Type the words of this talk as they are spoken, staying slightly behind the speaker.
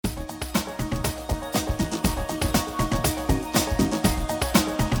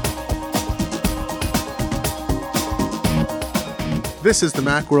This is the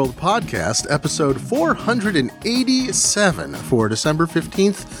Macworld Podcast, episode 487 for December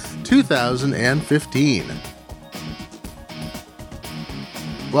 15th, 2015.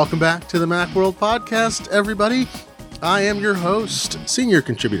 Welcome back to the Macworld Podcast, everybody. I am your host, senior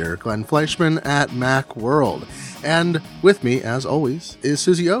contributor Glenn Fleischman at Macworld. And with me, as always, is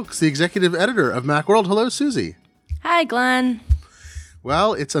Susie Oakes, the executive editor of Macworld. Hello, Susie. Hi, Glenn.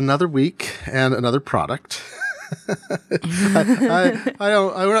 Well, it's another week and another product. We're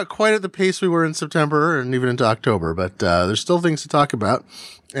not quite at the pace we were in September and even into October, but there's still things to talk about.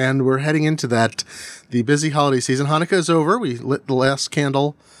 And we're heading into that, the busy holiday season. Hanukkah is over. We lit the last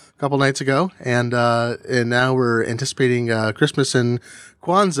candle a couple nights ago, and now we're anticipating Christmas and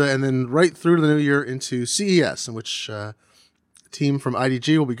Kwanzaa, and then right through to the new year into CES, in which a team from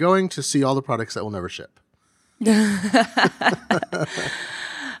IDG will be going to see all the products that will never ship.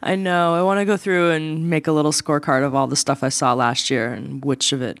 I know. I want to go through and make a little scorecard of all the stuff I saw last year and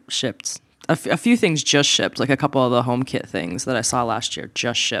which of it shipped. A few things just shipped, like a couple of the HomeKit things that I saw last year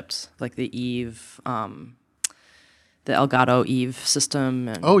just shipped, like the Eve, the Elgato Eve system.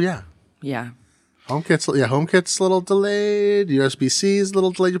 And, oh, yeah. Yeah. HomeKit's a little delayed. USB-C's a little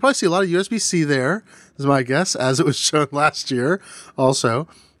delayed. You'll probably see a lot of USB-C there, is my guess, as it was shown last year also.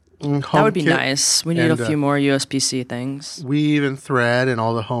 That would be nice. We need a few more USB-C things. Weave and Thread and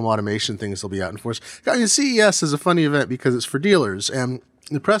all the home automation things will be out in force. I mean, CES is a funny event because it's for dealers, and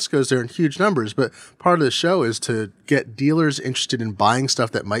the press goes there in huge numbers, but part of the show is to get dealers interested in buying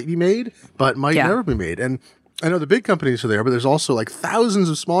stuff that might be made, but might never be made. And I know the big companies are there, but there's also like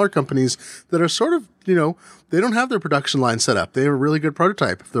thousands of smaller companies that are sort of, they don't have their production line set up. They have a really good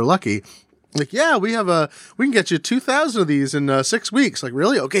prototype if they're lucky. Like, yeah, we can get you 2,000 of these in 6 weeks. Like,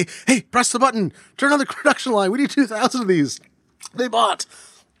 really? Okay. Hey, press the button. Turn on the production line. We need 2,000 of these. They bought.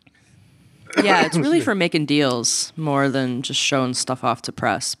 Yeah, it's really for making deals more than just showing stuff off to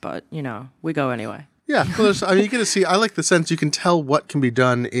press. But, we go anyway. Yeah. Well, you get to see, I like the sense you can tell what can be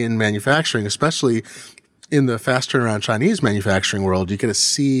done in manufacturing, especially in the fast turnaround Chinese manufacturing world. You get to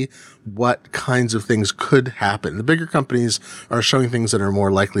see what kinds of things could happen. The bigger companies are showing things that are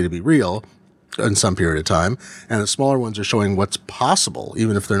more likely to be real in some period of time, and the smaller ones are showing what's possible,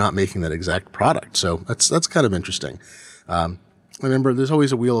 even if they're not making that exact product. So that's kind of interesting. I remember there's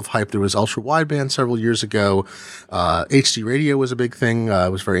always a wheel of hype. There was ultra wideband several years ago. HD radio was a big thing. I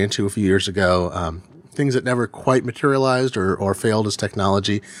was very into a few years ago. Things that never quite materialized or failed as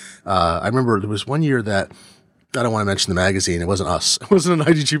technology. I remember there was one year that, I don't want to mention the magazine. It wasn't us. It wasn't an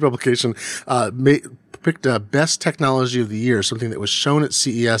IDG publication. Picked best technology of the year, something that was shown at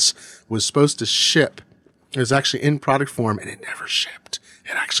CES, was supposed to ship. It was actually in product form, and it never shipped.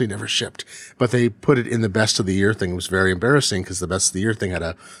 It actually never shipped. But they put it in the best of the year thing. It was very embarrassing because the best of the year thing had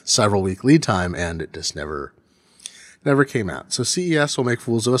a several week lead time, and it just never came out. So CES will make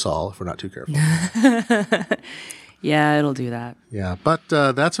fools of us all if we're not too careful. Yeah, it'll do that. Yeah, but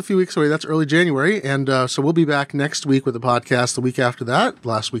that's a few weeks away. That's early January. And so we'll be back next week with the podcast. The week after that,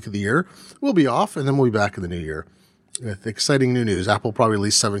 last week of the year, we'll be off, and then we'll be back in the new year with exciting new news. Apple probably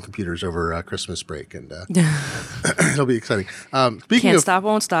released 7 computers over Christmas break, and it'll be exciting. Can't stop,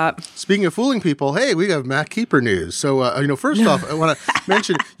 won't stop. Speaking of fooling people, hey, we have MacKeeper news. So, first off, I want to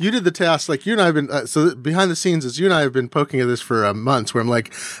mention, you did the task, like you and I have been, so behind the scenes is you and I have been poking at this for months, where I'm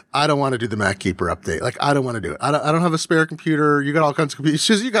like, I don't want to do the MacKeeper update. Like, I don't want to do it. I don't have a spare computer. You got all kinds of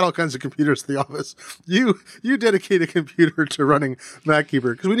computers. You got all kinds of computers in the office. You dedicate a computer to running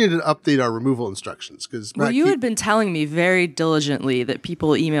MacKeeper, because we needed to update our removal instructions. Well, you had been telling me very diligently that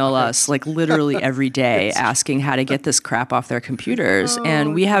people email us like literally every day asking how to get this crap off their computers.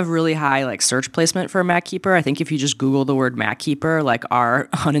 And we have really high like search placement for MacKeeper. I think if you just Google the word MacKeeper, like our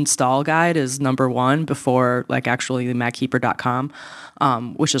uninstall guide is number 1 before like actually the MacKeeper.com.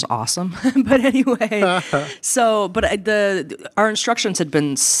 Which is awesome. But anyway, our instructions had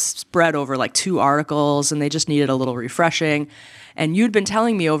been spread over like 2 articles, and they just needed a little refreshing. And you'd been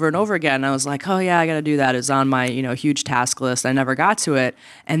telling me over and over again, and I was like, oh yeah, I got to do that. It was on my, huge task list. I never got to it.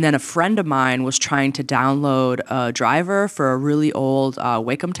 And then a friend of mine was trying to download a driver for a really old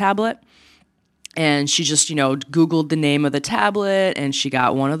Wacom tablet. And she just, Googled the name of the tablet, and she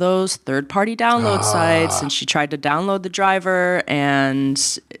got one of those third-party download sites, and she tried to download the driver,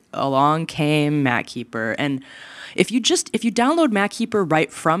 and along came MacKeeper. And if you download MacKeeper right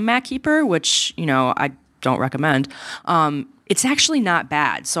from MacKeeper, which, I don't recommend, it's actually not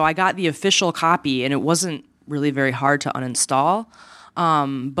bad. So I got the official copy, and it wasn't really very hard to uninstall.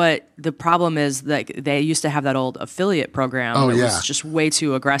 But the problem is that they used to have that old affiliate program that was just way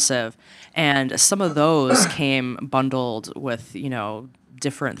too aggressive. And some of those came bundled with,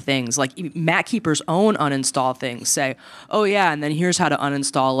 different things. Like MacKeeper's own uninstall things say, oh yeah, and then here's how to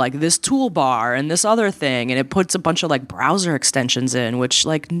uninstall like this toolbar and this other thing. And it puts a bunch of like browser extensions in, which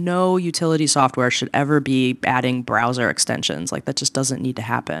like no utility software should ever be adding browser extensions. Like that just doesn't need to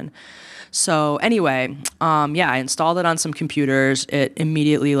happen. So anyway, I installed it on some computers. It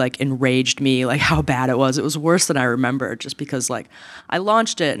immediately like enraged me, like how bad it was. It was worse than I remembered, just because like I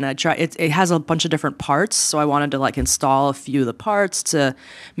launched it and I tried. It has a bunch of different parts, so I wanted to like install a few of the parts to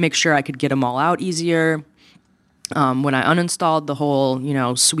make sure I could get them all out easier. When I uninstalled the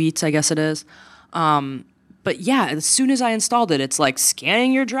whole, suite, I guess it is. But yeah, as soon as I installed it, it's like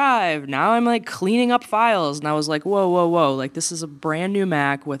scanning your drive. Now I'm like cleaning up files. And I was like, whoa, whoa, whoa. Like this is a brand new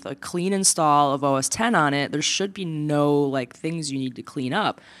Mac with a clean install of OS X on it. There should be no like things you need to clean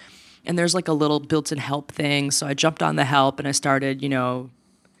up. And there's like a little built-in help thing. So I jumped on the help and I started,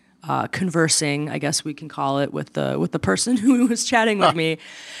 conversing, I guess we can call it, with the person who was chatting with me.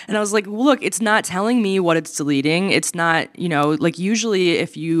 And I was like, look, it's not telling me what it's deleting. It's not, like usually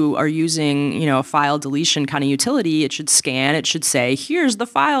if you are using, a file deletion kind of utility, it should scan, it should say, here's the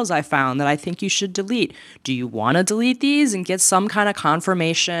files I found that I think you should delete. Do you want to delete these and get some kind of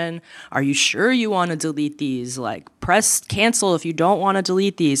confirmation? Are you sure you want to delete these? Like press cancel if you don't want to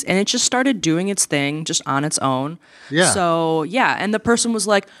delete these. And it just started doing its thing just on its own. Yeah. So yeah. And the person was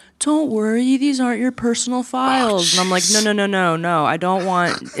like, don't worry, these aren't your personal files. And I'm like, no, I don't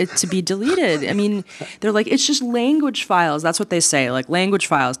want it to be deleted. I mean, they're like, it's just language files. That's what they say, like language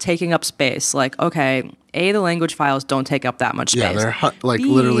files taking up space. Like, okay, A, the language files don't take up that much space. Yeah, they're like B,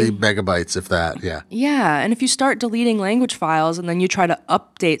 literally megabytes, if that, yeah. Yeah, and if you start deleting language files and then you try to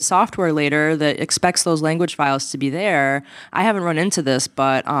update software later that expects those language files to be there, I haven't run into this,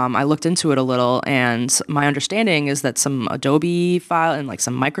 but I looked into it a little, and my understanding is that some Adobe file and like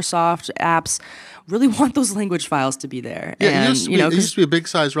some Microsoft apps really want those language files to be there. Yeah, and, it used to be a big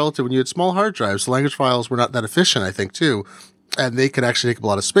size relative. When you had small hard drives, the language files were not that efficient, I think, too. And they could actually take up a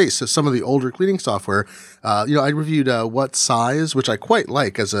lot of space. So some of the older cleaning software, I reviewed What Size, which I quite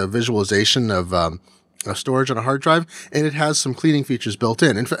like as a visualization of storage on a hard drive, and it has some cleaning features built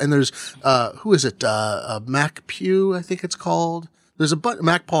in. And there's who is it? MacPew, I think it's called. There's a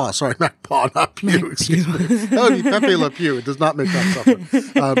MacPaw, sorry, MacPaw, not Pew, excuse me. That would be Pepe Le Pew. It does not make that software.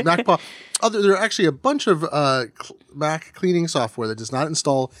 MacPaw. There are actually a bunch of Mac cleaning software that does not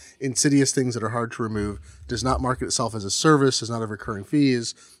install insidious things that are hard to remove, does not market itself as a service, does not have recurring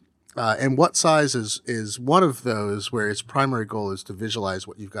fees. And What Size is one of those where its primary goal is to visualize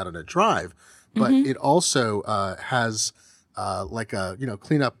what you've got on a drive. But it also has like a,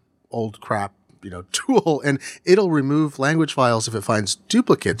 clean up old crap, tool, and it'll remove language files if it finds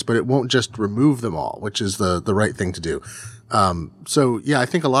duplicates, but it won't just remove them all, which is the right thing to do. So yeah, I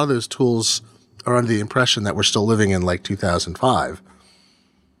think a lot of those tools are under the impression that we're still living in like 2005.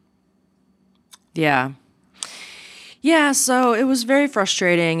 Yeah. Yeah. So it was very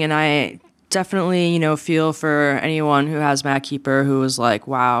frustrating, and I definitely, feel for anyone who has MacKeeper who was like,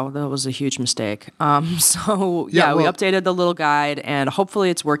 wow, that was a huge mistake. We updated the little guide, and hopefully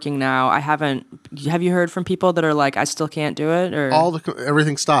it's working now. have you heard from people that are like, I still can't do it? Or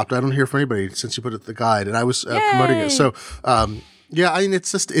everything stopped. I don't hear from anybody since you put it in the guide, and I was promoting it. So, yeah, I mean,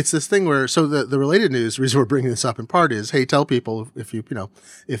 it's this thing where, so the related news, the reason we're bringing this up in part is, hey, tell people if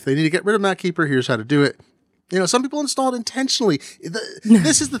if they need to get rid of MacKeeper, here's how to do it. Some people install it intentionally.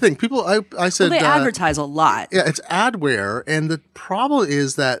 This is the thing. People, I said... Well, they advertise a lot. Yeah, it's adware, and the problem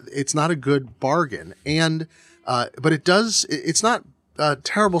is that it's not a good bargain. And, but it's not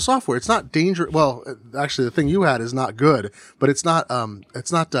terrible software. It's not dangerous. Well, actually, the thing you had is not good, but it's not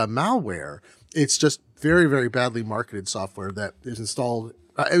malware. It's just very, very badly marketed software that is installed.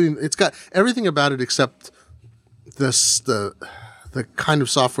 I mean, it's got everything about it except the kind of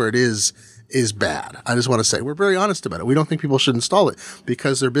software it is bad. I just want to say we're very honest about it. We don't think people should install it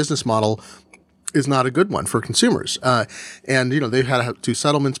because their business model is not a good one for consumers. And they've had 2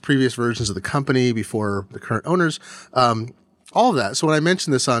 settlements, previous versions of the company before the current owners, all of that. So when I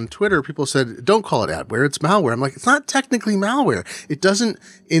mentioned this on Twitter, people said, don't call it adware, it's malware. I'm like, it's not technically malware. It doesn't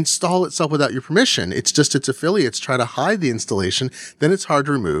install itself without your permission. It's just its affiliates try to hide the installation. Then it's hard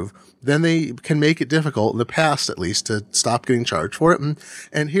to remove. Then they can make it difficult, in the past at least, to stop getting charged for it.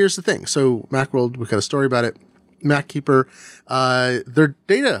 And here's the thing. So Macworld, we've got a story about it. MacKeeper, their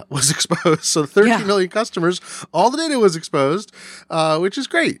data was exposed. So 13 million customers, all the data was exposed, which is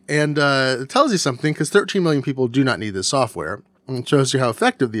great. And it tells you something, because 13 million people do not need this software. And it shows you how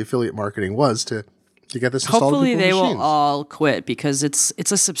effective the affiliate marketing was to to get this installed Hopefully on they machines. will all quit because it's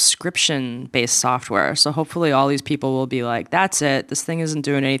a subscription based software. So hopefully all these people will be like, that's it. This thing isn't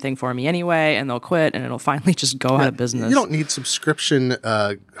doing anything for me anyway, and they'll quit and it'll finally just go out of business. You don't need subscription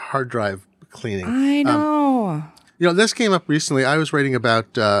hard drive cleaning. I know. This came up recently. I was writing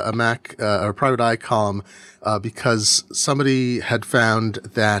about a Mac or Private Eye column because somebody had found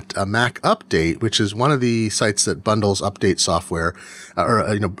that a Mac Update, which is one of the sites that bundles update software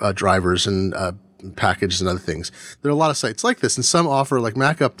drivers and packages and other things. There are a lot of sites like this, and some offer like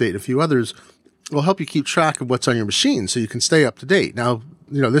Mac Update. A few others will help you keep track of what's on your machine so you can stay up to date. Now,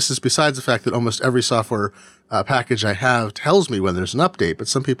 this is besides the fact that almost every software package I have tells me when there's an update, but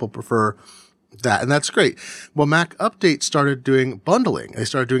some people prefer that, and that's great. Well, Mac Update started doing bundling. They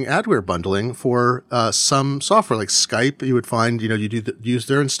started doing adware bundling for some software like Skype. You would find, you use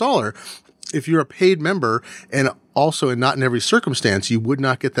their installer. If you're a paid member and also and not in every circumstance, you would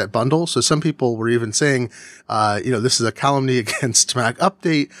not get that bundle. So some people were even saying, this is a calumny against Mac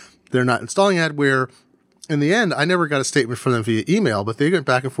Update. They're not installing adware. In the end, I never got a statement from them via email, but they went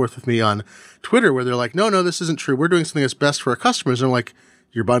back and forth with me on Twitter where they're like, no, this isn't true. We're doing something that's best for our customers. And I'm like,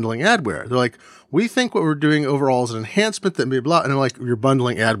 you're bundling adware. They're like, we think what we're doing overall is an enhancement that may blah. And I'm like, you're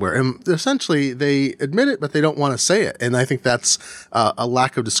bundling adware. And essentially they admit it, but they don't want to say it. And I think that's a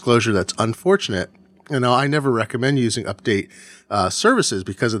lack of disclosure that's unfortunate. I never recommend using update services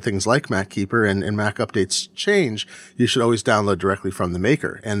because of things like MacKeeper and Mac Updates change. You should always download directly from the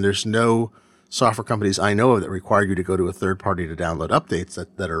maker. And there's no software companies I know of that require you to go to a third party to download updates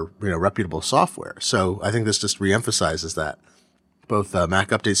that are, reputable software. So I think this just reemphasizes that. Both Mac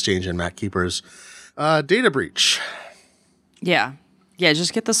Updates change and MacKeeper's data breach. Yeah. Yeah,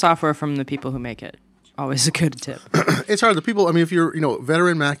 just get the software from the people who make it. Always a good tip. It's hard. The people, if you're,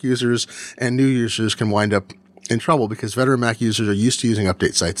 veteran Mac users and new users can wind up in trouble because veteran Mac users are used to using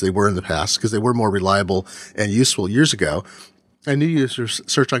update sites. They were in the past because they were more reliable and useful years ago. And new users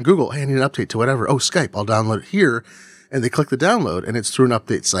search on Google, hey, I need an update to whatever. Oh, Skype, I'll download it here. And they click the download and it's through an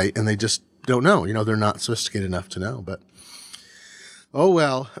update site and they just don't know. They're not sophisticated enough to know, but oh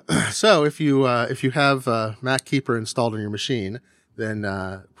well. So if you have MacKeeper installed on your machine, then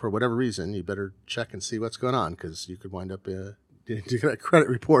for whatever reason, you better check and see what's going on because you could wind up you get a credit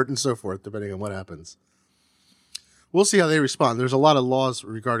report and so forth, depending on what happens. We'll see how they respond. There's a lot of laws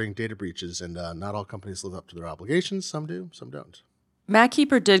regarding data breaches, and not all companies live up to their obligations. Some do, some don't.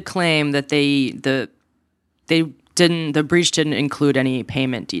 MacKeeper did claim that the breach didn't include any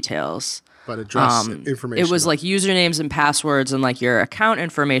payment details. But address information. It was like usernames and passwords and like your account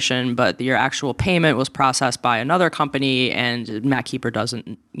information, but your actual payment was processed by another company, and MacKeeper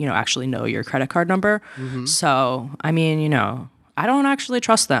doesn't, actually know your credit card number. Mm-hmm. So, I don't actually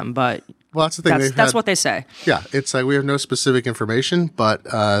trust them, but well, that's the thing. That's what they say. Yeah, it's like we have no specific information, but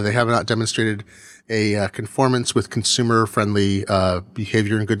they have not demonstrated a conformance with consumer-friendly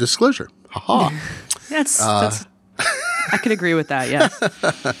behavior and good disclosure. Ha That's I could agree with that. Yes.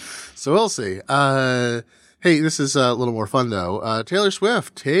 So we'll see. Hey, this is a little more fun though. Taylor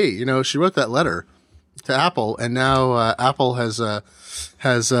Swift. Hey, she wrote that letter to Apple, and now Apple has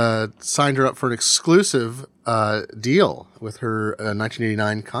signed her up for an exclusive deal with her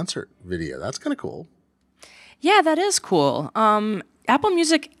 1989 concert video. That's kind of cool. Yeah, that is cool. Apple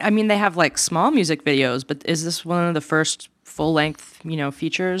Music. They have like small music videos, but is this one of the first full length,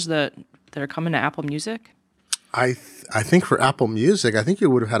 features that are coming to Apple Music? I think for Apple Music, I think you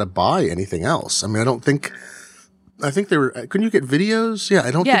would have had to buy anything else. I think they were. Couldn't you get videos? Yeah,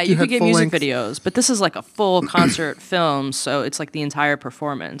 I don't. Yeah, think you had could get full music length videos, but this is like a full concert film, so it's like the entire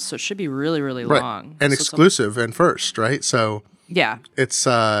performance. So it should be really, really long and so exclusive and first, right? So yeah, it's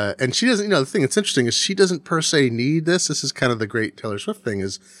and she doesn't. The thing that's interesting is she doesn't per se need this. This is kind of the great Taylor Swift thing.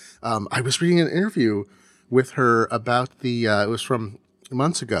 Is I was reading an interview with her about the. It was from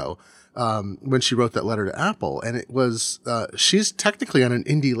months ago. When she wrote that letter to Apple, and it was she's technically on an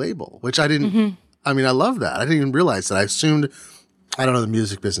indie label, which I didn't. Mm-hmm. I love that. I didn't even realize that. I assumed I don't know the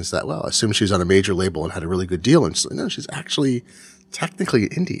music business that well. I assumed she was on a major label and had a really good deal, and no, she's actually technically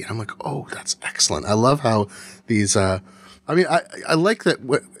indie. I'm like, oh, that's excellent. I love how these. I like that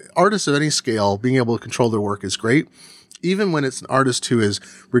artists of any scale being able to control their work is great, even when it's an artist who is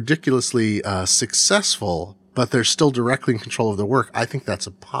ridiculously successful. But they're still directly in control of the work. I think that's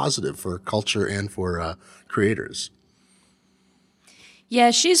a positive for culture and for creators.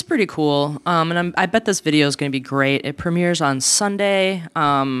 Yeah, she's pretty cool. And I bet this video is going to be great. It premieres on Sunday.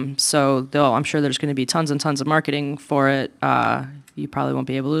 So I'm sure there's going to be tons and tons of marketing for it. You probably won't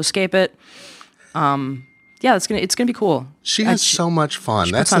be able to escape it. Yeah, it's gonna be cool. She has so much fun.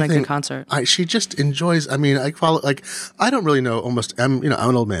 She That's puts on the a thing. good concert. She just enjoys. I follow I don't really know. I'm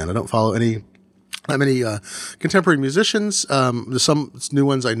an old man. I don't follow any Not many contemporary musicians. There's some new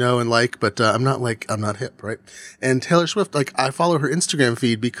ones I know and like, but I'm not hip, right? And Taylor Swift, like I follow her Instagram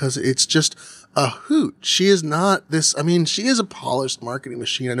feed because it's just a hoot. She is not this. I mean, she is a polished marketing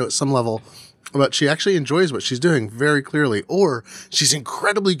machine. I know at some level, but she actually enjoys what she's doing very clearly, or she's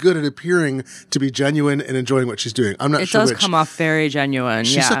incredibly good at appearing to be genuine and enjoying what she's doing. I'm not sure which. It does come off very genuine.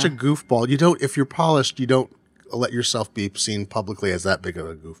 She's such a goofball. If you're polished, you don't let yourself be seen publicly as that big of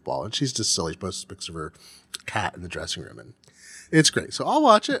a goofball. And she's just silly. She posts pics of her cat in the dressing room, and it's great. So I'll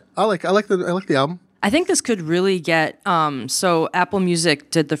watch it. I like the album. I think this could really get, so Apple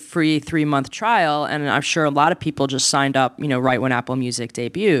Music did the free 3-month trial, and I'm sure a lot of people just signed up, right when Apple Music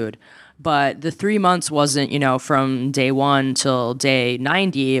debuted. But the 3 months wasn't, from day 1 till day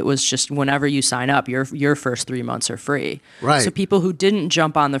 90. It was just whenever you sign up, your first 3 months are free. Right. So people who didn't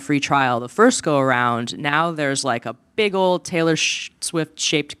jump on the free trial the first go around, now there's like a big old Taylor Swift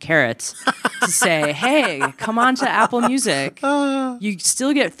shaped carrot to say, hey, come on to Apple Music. You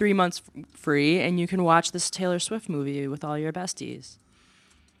still get 3 months free, and you can watch this Taylor Swift movie with all your besties.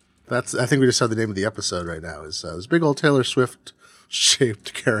 I think we just said the name of the episode right now is this big old Taylor Swift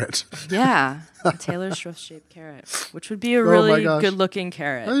shaped carrot. Yeah, a Taylor Swift shaped carrot, which would be a really good looking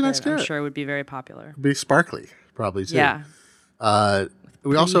carrot. Really nice carrot. I'm sure it would be very popular. It'd be sparkly, probably too. Yeah.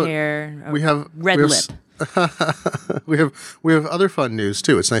 We also hair, we have red lip. we have other fun news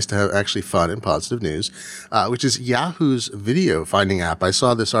too. It's nice to have actually fun and positive news, which is Yahoo's video finding app. I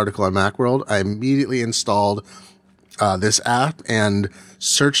saw this article on Macworld. I immediately installed this app and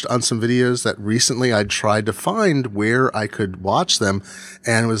searched on some videos that recently I'd tried to find where I could watch them,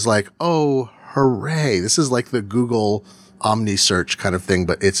 and was like, oh, hooray. This is like the Google Omni search kind of thing,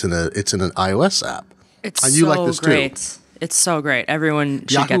 but it's in an iOS app. It's and you so like this great. Too. It's so great. Everyone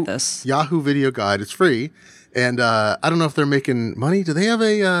should get this. Yahoo Video Guide. It's free. And I don't know if they're making money. Do they have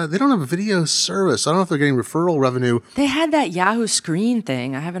they don't have a video service. I don't know if they're getting referral revenue. They had that Yahoo Screen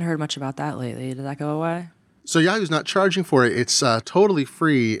thing. I haven't heard much about that lately. Did that go away? So Yahoo's not charging for it. It's totally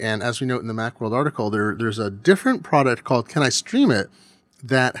free. And as we note in the Macworld article, there's a different product called Can I Stream It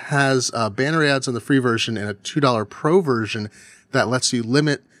that has banner ads on the free version and a $2 pro version that lets you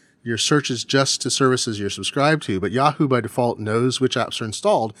limit your searches just to services you're subscribed to. But Yahoo by default knows which apps are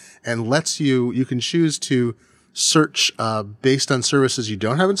installed and lets you can choose to search based on services you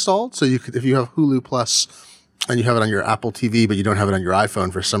don't have installed. So if you have Hulu Plus and you have it on your Apple TV, but you don't have it on your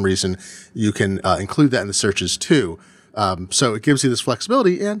iPhone for some reason, you can include that in the searches too. So it gives you this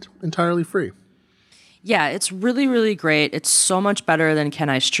flexibility and entirely free. Yeah, it's really, really great. It's so much better than Can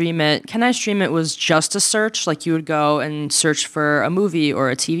I Stream It? Can I Stream It was just a search. Like you would go and search for a movie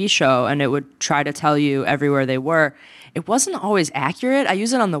or a TV show, and it would try to tell you everywhere they were. It wasn't always accurate. I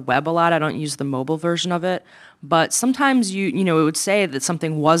use it on the web a lot. I don't use the mobile version of it. But sometimes it would say that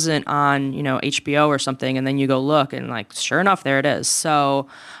something wasn't on, HBO or something, and then you go look, and like, sure enough, there it is. So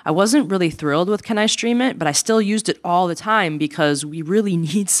I wasn't really thrilled with Can I Stream It, but I still used it all the time because we really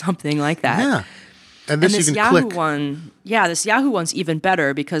need something like that. Yeah. And this you can Yahoo click. one, this Yahoo one's even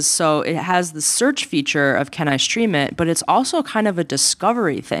better because it has the search feature of Can I Stream It, but it's also kind of a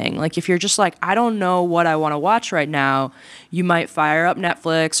discovery thing. Like if you're just like, I don't know what I want to watch right now, you might fire up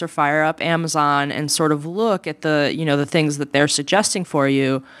Netflix or fire up Amazon and sort of look at the, the things that they're suggesting for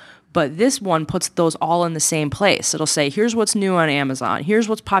you. But this one puts those all in the same place. It'll say, here's what's new on Amazon. Here's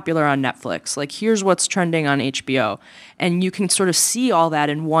what's popular on Netflix. Like, here's what's trending on HBO. And you can sort of see all that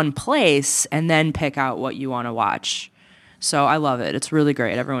in one place and then pick out what you want to watch. So I love it. It's really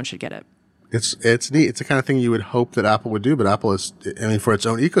great. Everyone should get it. It's neat. It's the kind of thing you would hope that Apple would do, but Apple is, for its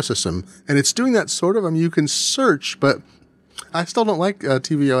own ecosystem. And it's doing that sort of. You can search, but I still don't like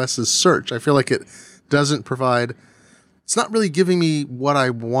tvOS's search. I feel like it doesn't provide... It's not really giving me what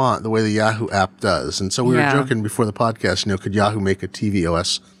I want the way the Yahoo app does. And so we were joking before the podcast, could Yahoo make a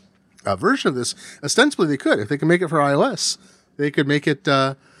tvOS version of this? Ostensibly they could. If they can make it for iOS, they could make it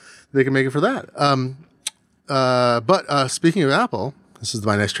for that. But speaking of Apple, this is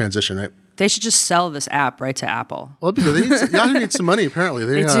my next transition, right? They should just sell this app right to Apple. Well, because Yahoo needs some money, apparently.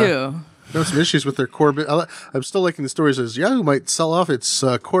 They do. There some issues with their core business. I'm still liking the stories as Yahoo might sell off its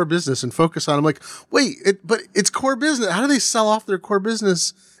core business and focus on. I'm like, wait, but it's core business. How do they sell off their core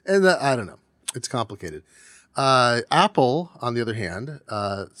business? And I don't know. It's complicated. Apple, on the other hand,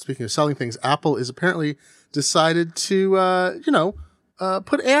 speaking of selling things, Apple is apparently decided to,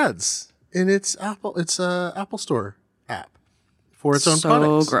 put ads in its Apple Store app for its own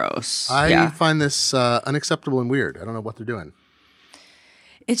products. So gross. I find this unacceptable and weird. I don't know what they're doing.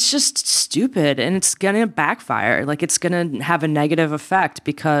 It's just stupid and it's going to backfire. Like it's going to have a negative effect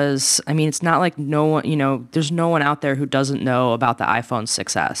because I mean, it's not like no one, there's no one out there who doesn't know about the iPhone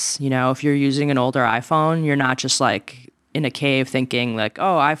 6S. If you're using an older iPhone, you're not just like in a cave thinking like,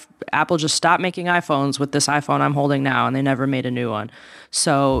 oh, Apple just stopped making iPhones with this iPhone I'm holding now and they never made a new one.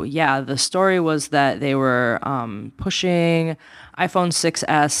 So yeah, the story was that they were pushing iPhone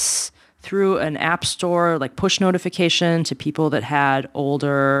 6S through an app store, like push notification to people that had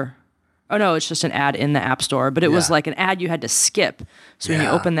older. Oh no, it's just an ad in the app store, but it was like an ad you had to skip. So when you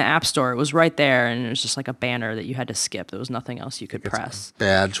open the app store, it was right there, and it was just like a banner that you had to skip. There was nothing else you could press.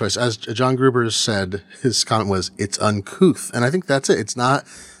 Bad choice. As John Gruber said, his comment was, "It's uncouth," and I think that's it. It's not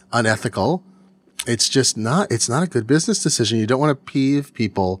unethical. It's just not. It's not a good business decision. You don't want to peeve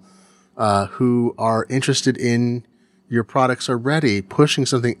people who are interested in your products already. Pushing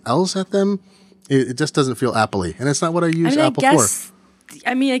something else at them, it just doesn't feel Apple-y. And it's not what I use Apple for.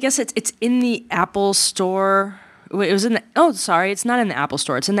 I guess it's in the Apple Store. Wait, it was in the, it's not in the Apple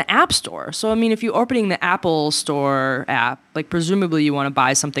Store. It's in the App Store. So, I mean, if you're opening the Apple Store app, like presumably you want to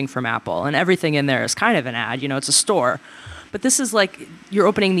buy something from Apple and everything in there is kind of an ad, it's a store. But this is like you're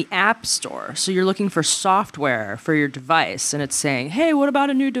opening the App Store. So you're looking for software for your device and it's saying, hey, what about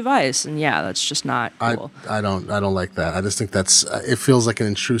a new device? And yeah, that's just not cool. I don't like that. I just think it feels like an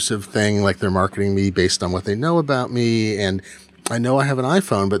intrusive thing, like they're marketing me based on what they know about me. And I know I have an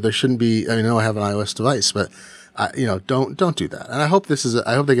iPhone, but there shouldn't be, I know I have an iOS device, but don't do that. And I hope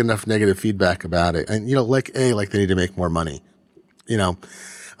I hope they get enough negative feedback about it. And, like they need to make more money,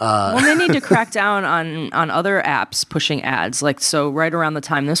 Well, they need to crack down on other apps pushing ads. Like, so right around the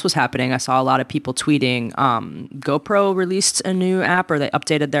time this was happening, I saw a lot of people tweeting, GoPro released a new app or they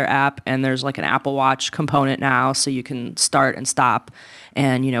updated their app and there's like an Apple Watch component now. So you can start and stop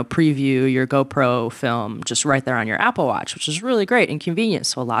and, preview your GoPro film just right there on your Apple Watch, which is really great and convenient.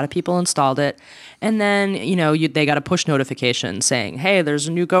 So a lot of people installed it. And then, they got a push notification saying, hey, there's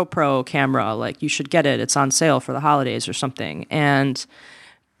a new GoPro camera. Like, you should get it. It's on sale for the holidays or something. And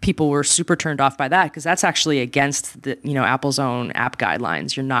people were super turned off by that because that's actually against the, Apple's own app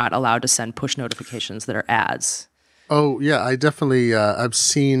guidelines. You're not allowed to send push notifications that are ads. Oh yeah, I definitely, I've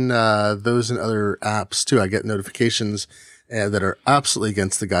seen those in other apps too. I get notifications that are absolutely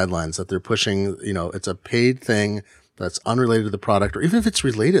against the guidelines that they're pushing. It's a paid thing that's unrelated to the product, or even if it's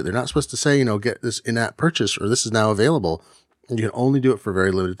related, they're not supposed to say, get this in-app purchase or this is now available. And you can only do it for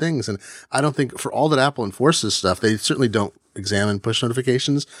very limited things. And I don't think for all that Apple enforces stuff, they certainly don't examine push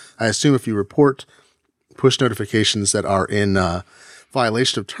notifications. I assume if you report push notifications that are in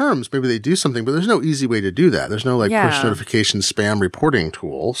violation of terms, maybe they do something, but there's no easy way to do that. There's no push notification spam reporting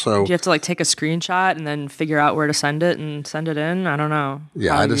tool. So do you have to take a screenshot and then figure out where to send it and send it in? I don't know.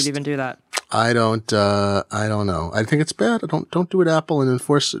 Yeah, how you'd even do that. I don't know. I think it's bad. Don't do it, Apple, and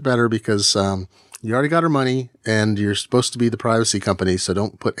enforce it better because you already got our money and you're supposed to be the privacy company. So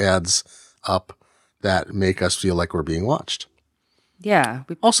don't put ads up that make us feel like we're being watched. Yeah.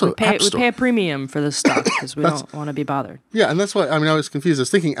 We pay a premium for this stuff because we don't want to be bothered. Yeah. And that's why, I was confused. I was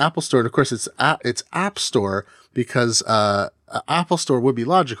thinking Apple Store, and of course it's App Store because Apple Store would be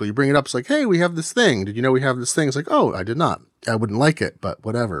logical. You bring it up, it's like, hey, we have this thing. Did you know we have this thing? It's like, oh, I did not. I wouldn't like it, but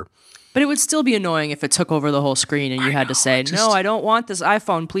whatever. But it would still be annoying if it took over the whole screen and you had to say, no, I don't want this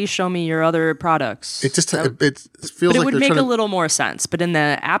iPhone. Please show me your other products. It just it feels but like it would make a little more sense. But in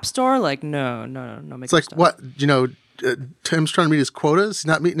the App Store, no. It's like, what, Tim's trying to meet his quotas. He's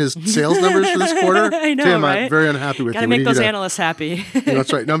not meeting his sales numbers for this quarter. I know, Tim, right? I'm very unhappy with you. Got to make those analysts happy.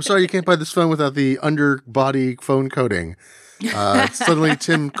 That's right. No, I'm sorry you can't buy this phone without the underbody phone coating. Suddenly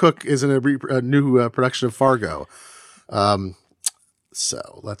Tim Cook is in a new production of Fargo.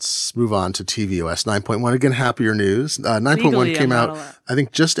 So let's move on to tvOS 9.1. Again, happier news. 9.1 came out, I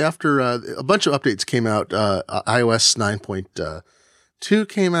think, just after a bunch of updates came out. iOS 9.2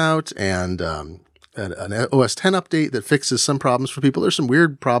 came out and an OS 10 update that fixes some problems for people. There's some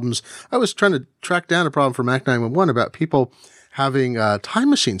weird problems. I was trying to track down a problem for Mac 911 about people having Time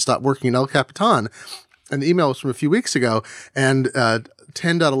Machine stop working in El Capitan. And the email was from a few weeks ago. And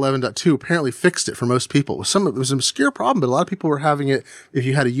 10.11.2 apparently fixed it for most people. It was an obscure problem, but a lot of people were having it if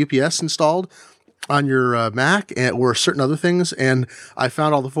you had a UPS installed on your Mac or certain other things. And I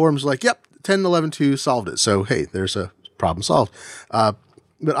found all the forums like, yep, 10.11.2 solved it. So, hey, there's a problem solved.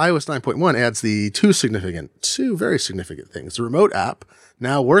 But iOS 9.1 adds the two very significant things. The remote app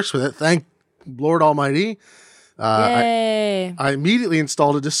now works with it. Thank Lord Almighty. Yay. I immediately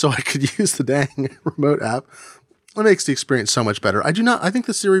installed it just so I could use the dang remote app. It makes the experience so much better. I think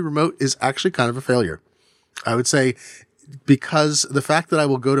the Siri remote is actually kind of a failure. I would say because the fact that I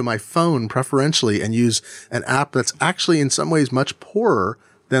will go to my phone preferentially and use an app that's actually in some ways much poorer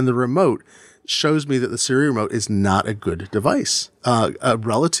then the remote shows me that the Siri remote is not a good device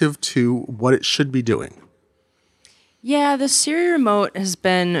relative to what it should be doing. Yeah, the Siri remote has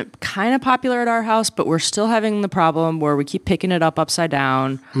been kind of popular at our house, but we're still having the problem where we keep picking it up upside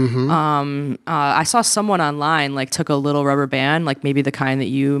down. I saw someone online took a little rubber band, like maybe the kind that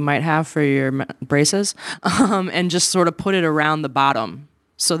you might have for your braces, and just sort of put it around the bottom,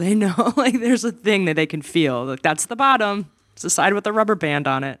 so they know there's a thing that they can feel. Like that's the bottom. It's the side with the rubber band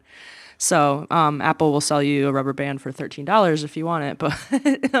on it. So Apple will sell you a rubber band for $13 if you want it, but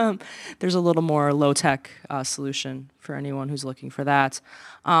there's a little more low-tech solution for anyone who's looking for that.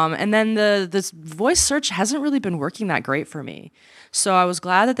 And then this voice search hasn't really been working that great for me. So I was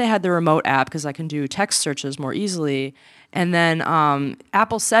glad that they had the remote app because I can do text searches more easily. And then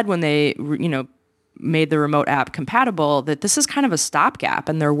Apple said when they made the remote app compatible that this is kind of a stopgap,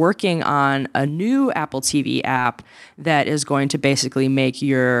 and they're working on a new Apple TV app that is going to basically make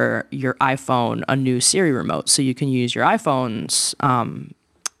your iPhone a new Siri remote, so you can use your iPhone's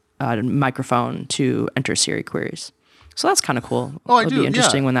microphone to enter Siri queries. So that's kind of cool. It'll be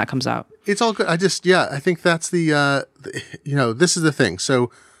interesting when that comes out. It's all good. I think that's this is the thing.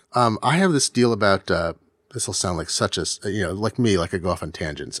 So I have this deal about this will sound like such a like me, like I go off on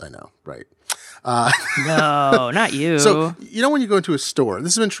tangents. I know, right? No, not you. So, when you go into a store, and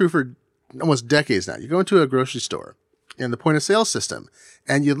this has been true for almost decades now, you go into a grocery store and the point of sale system,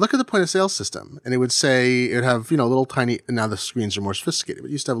 and you look at the point of sale system, and it would have, little tiny, now the screens are more sophisticated, but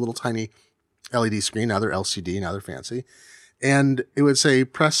it used to have a little tiny LED screen. Now they're LCD, now they're fancy. And it would say,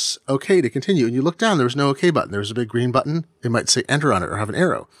 press OK to continue. And you look down, there was no OK button. There was a big green button. It might say enter on it or have an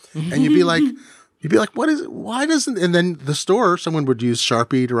arrow. And you'd be like, what is it? Why doesn't, and then the store, someone would use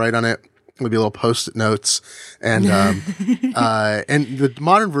Sharpie to write on it. Would be little post-it notes, and and the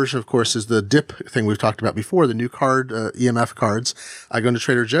modern version, of course, is the dip thing we've talked about before. The new card, EMF cards. I go into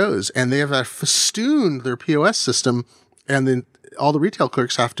Trader Joe's, and they have festooned their POS system, and then all the retail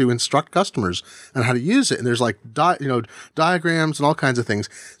clerks have to instruct customers on how to use it. And there's diagrams and all kinds of things.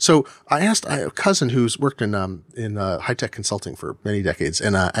 So I asked a cousin who's worked in high-tech consulting for many decades,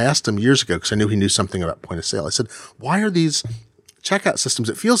 and I asked him years ago because I knew he knew something about point of sale. I said, "Why are these checkout systems,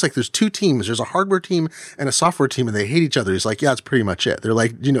 it feels like there's two teams. There's a hardware team and a software team, and they hate each other?" He's like, "Yeah, that's pretty much it. They're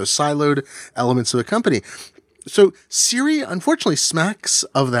siloed elements of the company." So Siri, unfortunately, smacks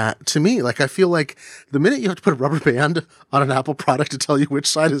of that to me. I feel like the minute you have to put a rubber band on an Apple product to tell you which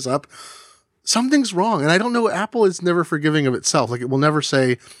side is up, something's wrong. And I don't know, Apple is never forgiving of itself. It will never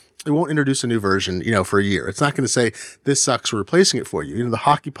say, it won't introduce a new version, for a year. It's not going to say, this sucks, we're replacing it for you. The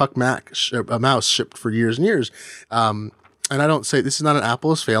Hockey Puck mouse shipped for years and years. And I don't say this is not an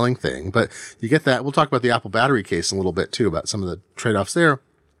Apple is failing thing, but you get that. We'll talk about the Apple battery case in a little bit too, about some of the trade-offs there.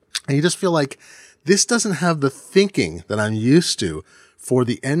 And you just feel like this doesn't have the thinking that I'm used to for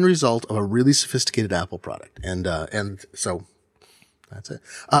the end result of a really sophisticated Apple product. And so that's it.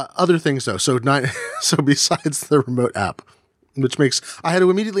 Other things though. So besides the remote app, which makes, I had to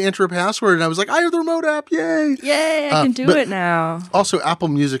immediately enter a password, and I was like, I have the remote app. Yay. Yay. I can do it now. Also Apple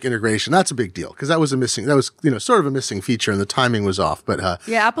Music integration. That's a big deal because that was sort of a missing feature, and the timing was off. But,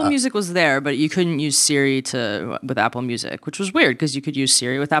 Apple Music was there, but you couldn't use Siri with Apple Music, which was weird because you could use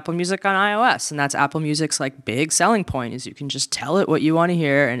Siri with Apple Music on iOS. And that's Apple Music's big selling point, is you can just tell it what you want to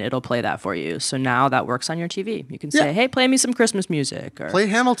hear and it'll play that for you. So now that works on your TV. You can say, hey, play me some Christmas music, or play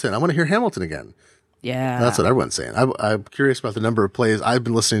Hamilton. I want to hear Hamilton again. Yeah. That's what everyone's saying. I'm curious about the number of plays. I've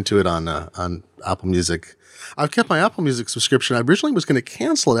been listening to it on Apple Music. I've kept my Apple Music subscription. I originally was going to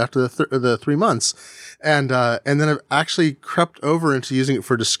cancel it after the 3 months. And then I've actually crept over into using it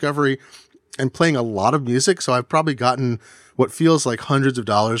for discovery and playing a lot of music. So I've probably gotten what feels like hundreds of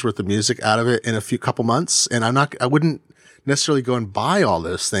dollars worth of music out of it in a couple months. And I wouldn't necessarily go and buy all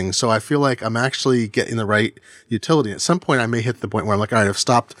those things. So I feel like I'm actually getting the right utility. At some point, I may hit the point where I'm like, all right, I've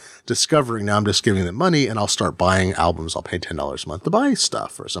stopped discovering. Now I'm just giving them money, and I'll start buying albums. I'll pay $10 a month to buy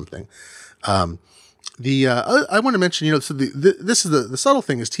stuff or something. I want to mention, so this is the subtle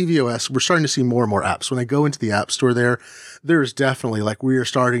thing is tvOS. We're starting to see more and more apps. When I go into the app store there's definitely we are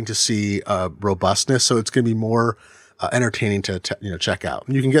starting to see robustness. So it's going to be more entertaining to check out.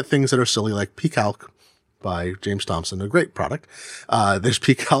 And you can get things that are silly like pCalc by James Thompson, a great product. There's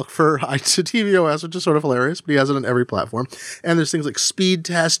pCalc for tvOS, which is sort of hilarious, but he has it on every platform. And there's things like speed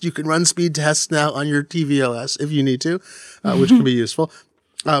test. You can run speed tests now on your tvOS if you need to, which can be useful.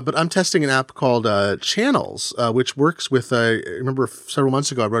 But I'm testing an app called Channels, which works with, I remember several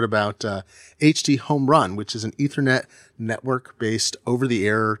months ago I wrote about HD Home Run, which is an Ethernet network-based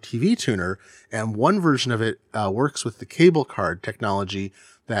over-the-air TV tuner. And one version of it works with the cable card technology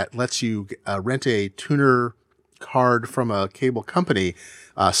that lets you rent a tuner card from a cable company,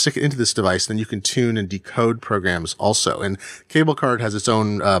 stick it into this device, then you can tune and decode programs also. And cable card has its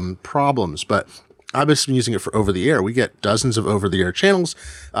own problems, but I've been using it for over-the-air. We get dozens of over-the-air channels.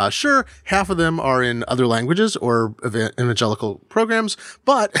 Sure, half of them are in other languages or evangelical programs,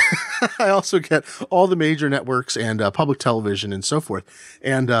 but I also get all the major networks and public television and so forth.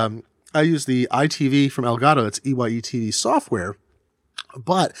 And I use the iTV from Elgato. It's EYE-TV software.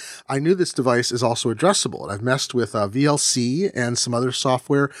 But I knew this device is also addressable, and I've messed with VLC and some other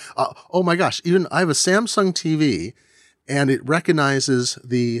software. Oh my gosh, even I have a Samsung TV, and it recognizes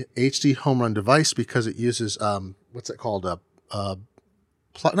the HD home run device because it uses what's it called?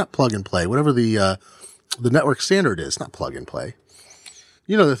 Not plug and play, whatever the network standard is. Not plug and play.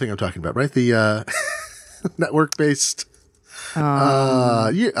 You know the thing I'm talking about, right? The network based.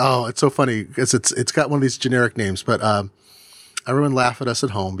 It's so funny because it's got one of these generic names, but everyone laugh at us at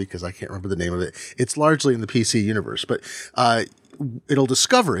home because I can't remember the name of it. It's largely in the PC universe, but it'll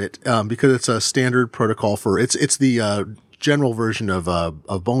discover it because it's a standard protocol for it's the general version of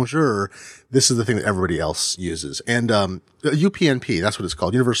Bonjour. This is the thing that everybody else uses, and UPnP. That's what it's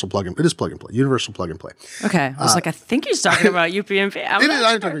called. Universal plug and it is plug and play. Universal plug and play. Okay, I was like, I think he's talking about UPnP.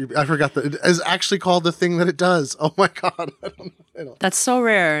 I forgot that it is actually called the thing that it does. Oh my god. I don't. That's so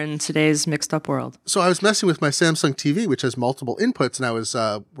rare in today's mixed up world. So I was messing with my Samsung TV, which has multiple inputs, and I was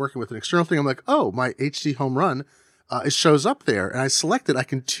working with an external thing. I'm like, oh, my HD home run, it shows up there, and I select it. I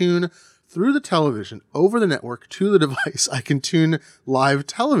can tune through the television over the network to the device. I can tune live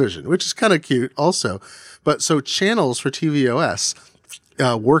television, which is kind of cute also. But so channels for tvOS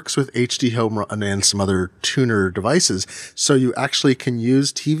works with HD home run and some other tuner devices. So you actually can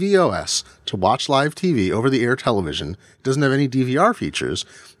use tvOS to watch live TV over the air television. It doesn't have any DVR features,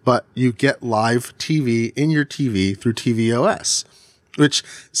 but you get live TV in your TV through tvOS, which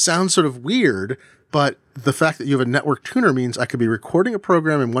sounds sort of weird, but the fact that you have a network tuner means I could be recording a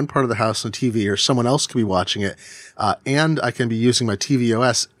program in one part of the house on TV, or someone else could be watching it, and I can be using my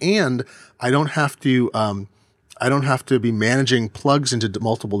tvOS, and I don't have to be managing plugs into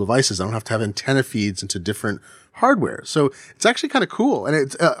multiple devices. I don't have to have antenna feeds into different hardware. So it's actually kind of cool. And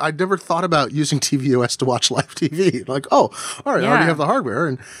it's I'd never thought about using tvOS to watch live TV. Like, oh, all right, I already have the hardware,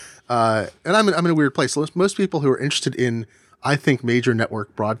 and I'm in a weird place. So most people who are interested in, I think, major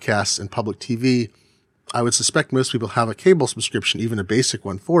network broadcasts and public TV, I would suspect most people have a cable subscription, even a basic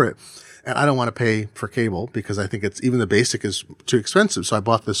one for it. And I don't want to pay for cable because I think even the basic is too expensive. So I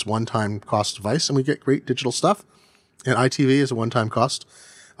bought this one-time cost device, and we get great digital stuff. And iTV is a one-time cost,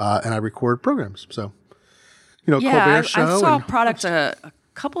 and I record programs. So, Colbert Show. I saw a product a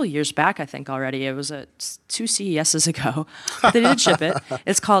couple of years back, I think already. It was 2 CESs ago. But they did ship it.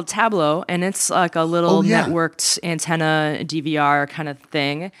 It's called Tableau, and it's like a little networked antenna DVR kind of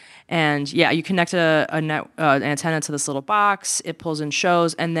thing. And yeah, you connect an antenna to this little box. It pulls in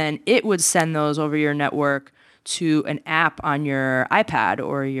shows, and then it would send those over your network to an app on your iPad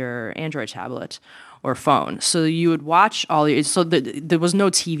or your Android tablet or phone. So you would watch there was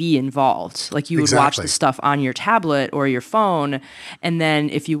no TV involved. Like you would watch the stuff on your tablet or your phone, and then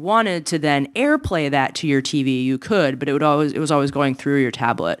if you wanted to then AirPlay that to your TV, you could, but it was always going through your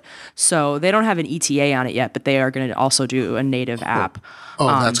tablet. So they don't have an ETA on it yet, but they are going to also do a native app. Oh,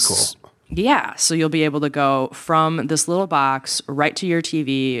 that's cool. Yeah, so you'll be able to go from this little box right to your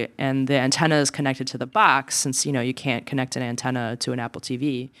TV, and the antenna is connected to the box since, you can't connect an antenna to an Apple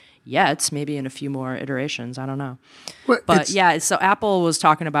TV yet, maybe in a few more iterations, I don't know. But yeah, so Apple was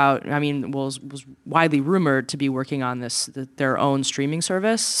talking about, was widely rumored to be working on their own streaming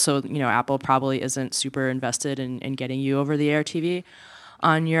service. So, Apple probably isn't super invested in getting you over-the-air TV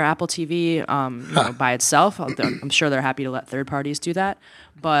on your Apple TV by itself. I'm sure they're happy to let third parties do that.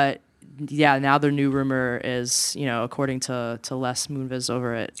 But yeah, now their new rumor is, according to Les Moonves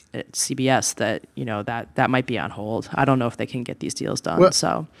over at CBS, that that might be on hold. I don't know if they can get these deals done.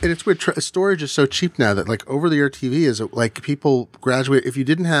 And it's weird. Storage is so cheap now that like over-the-air TV is like people graduate. If you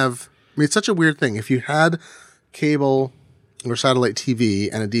didn't have, it's such a weird thing. If you had cable or satellite TV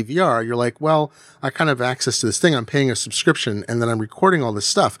and a DVR, you're like, well, I kind of have access to this thing. I'm paying a subscription, and then I'm recording all this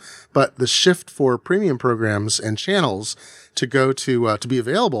stuff. But the shift for premium programs and channels to go to be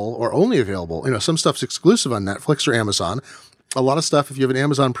available or only available, some stuff's exclusive on Netflix or Amazon. A lot of stuff, if you have an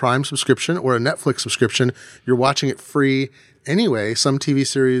Amazon Prime subscription or a Netflix subscription, you're watching it free anyway. Some TV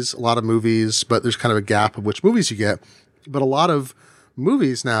series, a lot of movies, but there's kind of a gap of which movies you get. But a lot of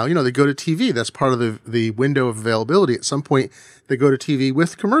movies now, they go to TV. That's part of the window of availability. At some point, they go to TV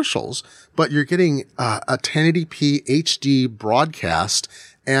with commercials, but you're getting a 1080p HD broadcast.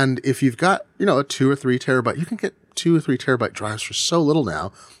 And if you've got, a 2 or 3 terabyte, you can get 2 or 3 terabyte drives for so little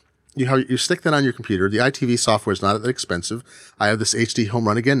now. you stick that on your computer. The iTV software is not that expensive. I have this HD Home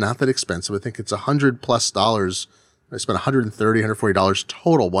Run again, not that expensive. I think it's $100+. I spent $130, $140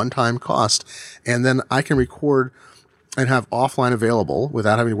 total one-time cost, and then I can record and have offline available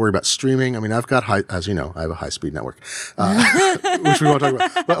without having to worry about streaming. I mean, I've got as you know, I have a high-speed network, which we won't talk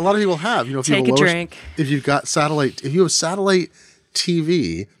about. But a lot of people have. If Take you have a drink. If you've got satellite, if you have satellite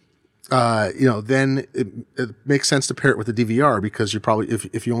TV. Then it makes sense to pair it with the DVR because you're probably,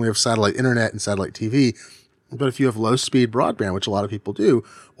 if you only have satellite internet and satellite TV, but if you have low speed broadband, which a lot of people do,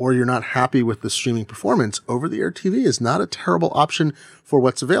 or you're not happy with the streaming performance, over the air TV is not a terrible option for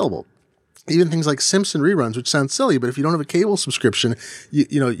what's available. Even things like Simpson reruns, which sounds silly, but if you don't have a cable subscription,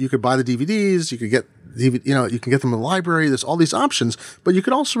 you could buy the DVDs, you could get you can get them in the library. There's all these options, but you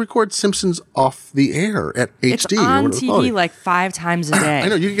could also record Simpsons off the air at HD. It's on TV like 5 times a day. I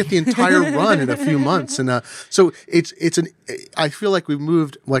know, you can get the entire run in a few months, and so I feel like we've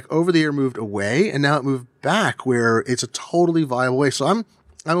moved, like over the air moved away, and now it moved back where it's a totally viable way. So I'm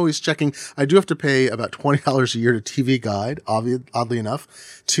always checking. I do have to pay about $20 a year to TV Guide, oddly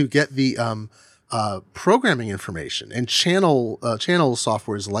enough, to get the programming information, and channel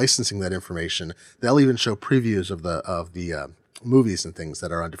software is licensing that information. They'll even show previews of the movies and things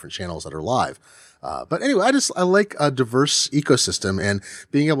that are on different channels that are live. But anyway, I like a diverse ecosystem, and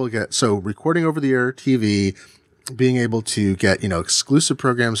being able to get, recording over the air TV, being able to get, exclusive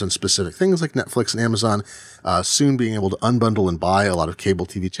programs on specific things like Netflix and Amazon, soon being able to unbundle and buy a lot of cable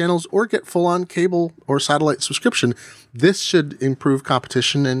TV channels or get full on cable or satellite subscription. This should improve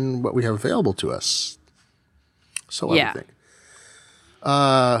competition in what we have available to us. So I would think.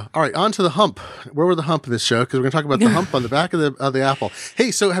 All right, on to the hump. Where were the hump in this show? Because we're going to talk about the hump on the back of the Apple.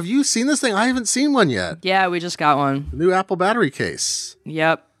 Hey, so have you seen this thing? I haven't seen one yet. Yeah, we just got one. The new Apple battery case.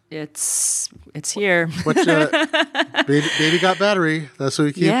 Yep. It's here. Baby got battery. That's what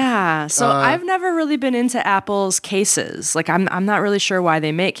we keep. Yeah. So I've never really been into Apple's cases. Like I'm not really sure why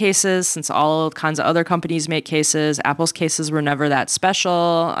they make cases, since all kinds of other companies make cases. Apple's cases were never that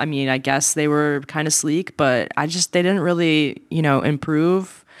special. I mean, I guess they were kind of sleek, but they didn't really,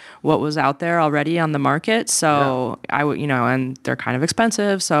 improve what was out there already on the market. So and they're kind of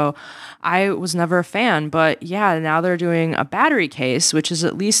expensive. So I was never a fan, but yeah, now they're doing a battery case, which is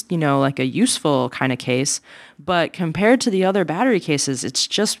at least, like a useful kind of case. But compared to the other battery cases, it's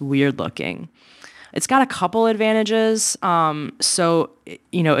just weird looking. It's got a couple advantages. They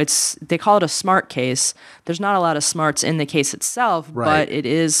call it a smart case. There's not a lot of smarts in the case itself, right, but it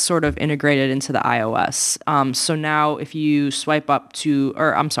is sort of integrated into the iOS. So now if you swipe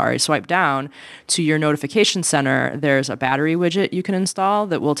down to your notification center, there's a battery widget you can install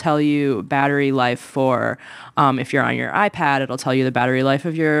that will tell you battery life for, if you're on your iPad, it'll tell you the battery life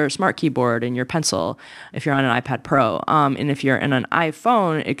of your smart keyboard and your pencil, if you're on an iPad Pro. And if you're in an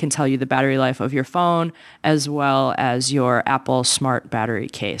iPhone, it can tell you the battery life of your phone as well as your Apple Smart battery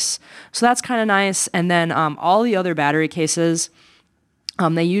case. So that's kind of nice. And then all the other battery cases,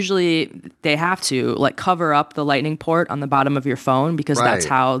 they have to cover up the lightning port on the bottom of your phone, because that's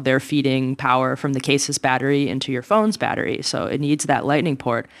how they're feeding power from the case's battery into your phone's battery. So it needs that lightning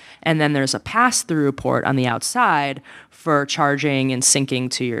port. And then there's a pass-through port on the outside for charging and syncing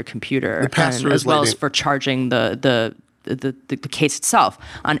to your computer, as well as for charging the case itself.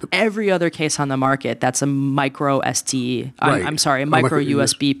 On every other case on the market, that's a micro SD. A micro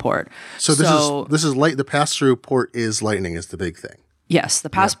USB port. So this is light. The pass-through port is Lightning is the big thing. Yes, the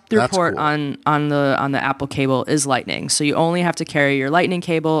pass-through port cool. on the Apple cable is Lightning. So you only have to carry your Lightning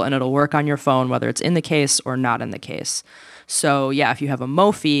cable, and it'll work on your phone whether it's in the case or not in the case. So yeah, if you have a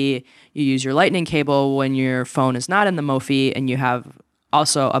Mophie, you use your Lightning cable when your phone is not in the Mophie, and you have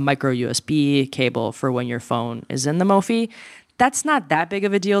also a micro USB cable for when your phone is in the Mophie. That's not that big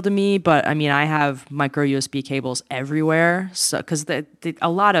of a deal to me, but I mean, I have micro USB cables everywhere. So, because a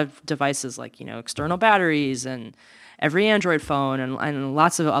lot of devices like, external batteries and every Android phone and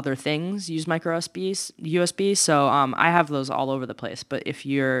lots of other things use micro USB. So I have those all over the place. But if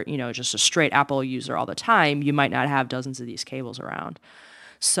you're, just a straight Apple user all the time, you might not have dozens of these cables around.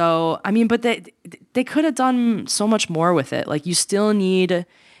 So, I mean, but they could have done so much more with it. Like, you still need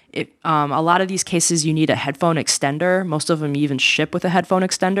a lot of these cases, you need a headphone extender. Most of them even ship with a headphone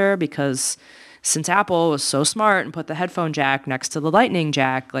extender, because since Apple was so smart and put the headphone jack next to the Lightning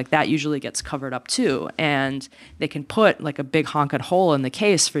jack, that usually gets covered up too. And they can put a big honking hole in the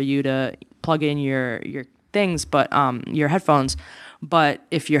case for you to plug in your things, but your headphones. But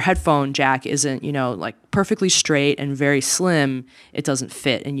if your headphone jack isn't, perfectly straight and very slim, it doesn't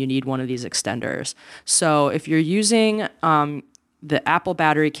fit, and you need one of these extenders. So if you're using the Apple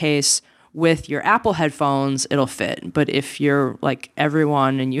battery case With your Apple headphones, it'll fit. But if you're like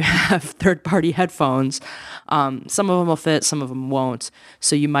everyone and you have third-party headphones, some of them will fit, some of them won't.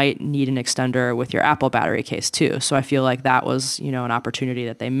 So you might need an extender with your Apple battery case too. So I feel like that was, an opportunity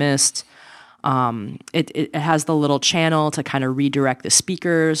that they missed. It has the little channel to kind of redirect the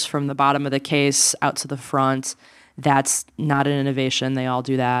speakers from the bottom of the case out to the front. That's not an innovation. They all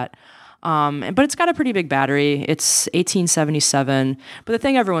do that. But it's got a pretty big battery. It's 1877. But the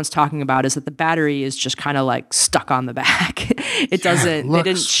thing everyone's talking about is that the battery is just kind of like stuck on the back. It doesn't, they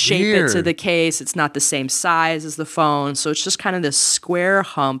didn't shape it to the case. It's not the same size as the phone. So it's just kind of this square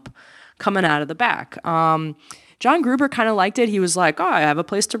hump coming out of the back. John Gruber kind of liked it. He was like, I have a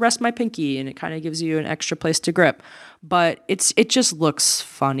place to rest my pinky, and it kind of gives you an extra place to grip. But it just looks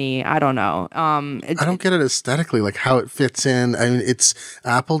funny. I don't know. I don't get it aesthetically, like how it fits in. I mean,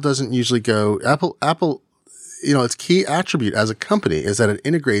 Apple doesn't usually go Apple. Its key attribute as a company is that it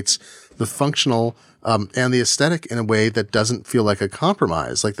integrates the functional and the aesthetic in a way that doesn't feel like a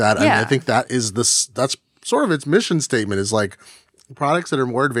compromise like that. Yeah. I think that's sort of its mission statement is like, products that are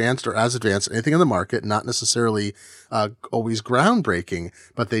more advanced or as advanced as anything in the market, not necessarily always groundbreaking,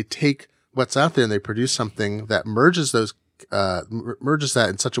 but they take what's out there and they produce something that merges that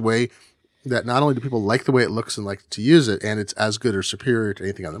in such a way that not only do people like the way it looks and like to use it, and it's as good or superior to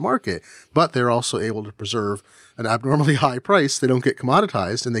anything on the market, but they're also able to preserve an abnormally high price. They don't get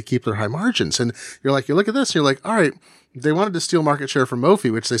commoditized and they keep their high margins. And you look at this and you're like, all right, they wanted to steal market share from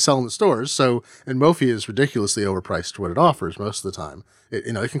Mophie, which they sell in the stores. So, and Mophie is ridiculously overpriced for what it offers most of the time.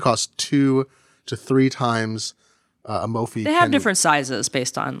 It can cost 2 to 3 times a Mophie. They have different sizes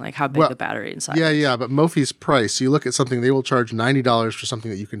based on like how big the battery inside. Yeah. But Mophie's price, you look at something, they will charge $90 for something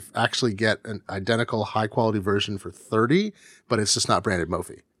that you can actually get an identical high quality version for $30, but it's just not branded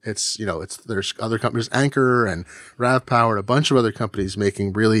Mophie. It's, there's other companies, Anker and Rav Power, and a bunch of other companies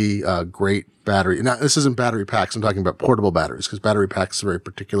making really great battery. Now, this isn't battery packs. I'm talking about portable batteries, because battery packs is a very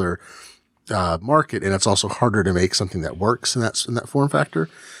particular market, and it's also harder to make something that works in that form factor.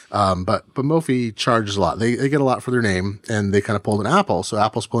 But Mophie charges a lot. They get a lot for their name, and they kind of pulled an Apple. So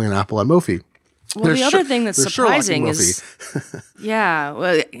Apple's pulling an Apple on Mophie. Well, the other thing that's surprising is, are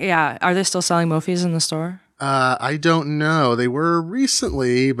they still selling Mophies in the store? I don't know. They were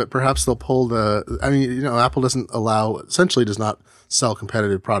recently, but perhaps they'll pull Apple essentially does not sell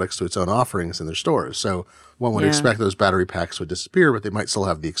competitive products to its own offerings in their stores. So one would expect those battery packs would disappear, but they might still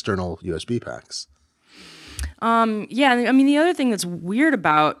have the external USB packs. The other thing that's weird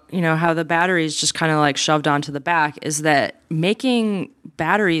about, how the battery is just kind of like shoved onto the back is that making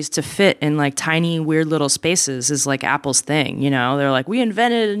batteries to fit in like tiny, weird little spaces is like Apple's thing. They're like, we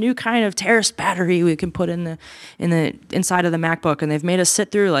invented a new kind of terrace battery we can put in the inside of the MacBook. And they've made us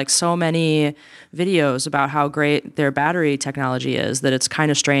sit through like so many videos about how great their battery technology is that it's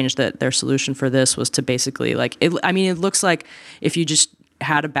kind of strange that their solution for this was to basically like, it looks like if you just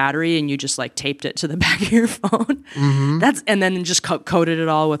had a battery and you just like taped it to the back of your phone. Mm-hmm. And then just coated it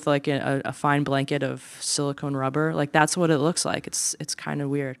all with like a fine blanket of silicone rubber. Like that's what it looks like. It's kind of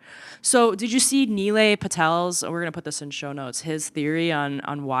weird. So did you see Nilay Patel's, we're going to put this in show notes, his theory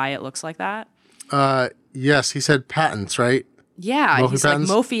on why it looks like that? Yes. He said patents, right? Yeah, Mophie he's patents?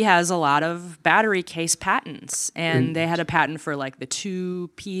 like, Mophie has a lot of battery case patents, and they had a patent for like the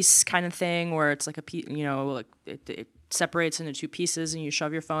 2-piece kind of thing where it's like a piece, like it separates into 2 pieces and you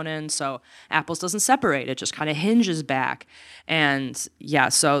shove your phone in. So Apple's doesn't separate. It just kind of hinges back. And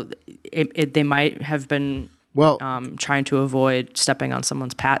so they might have been trying to avoid stepping on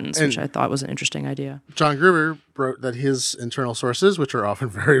someone's patents, which I thought was an interesting idea. John Gruber wrote that his internal sources, which are often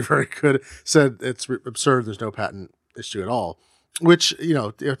very, very good, said it's absurd. There's no patent issue at all, which,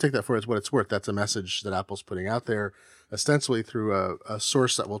 take that for what it's worth. That's a message that Apple's putting out there ostensibly through a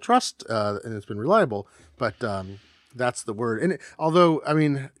source that we'll trust, and it's been reliable. But that's the word. And although,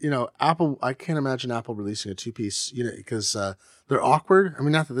 Apple, I can't imagine Apple releasing a 2-piece, because they're awkward.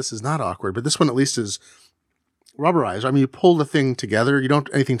 Not that this is not awkward, but this one at least is rubberized. You pull the thing together. You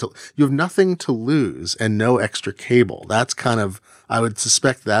have nothing to lose and no extra cable. That's kind of, I would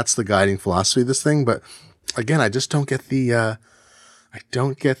suspect that's the guiding philosophy of this thing. But again, I just don't get the,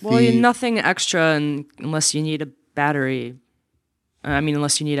 nothing extra unless you need a battery.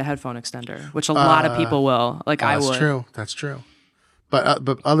 Unless you need a headphone extender, which a lot of people will. Like I would. That's true. But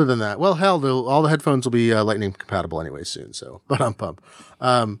other than that, well, hell, all the headphones will be Lightning compatible anyway soon. So, but I'm pumped.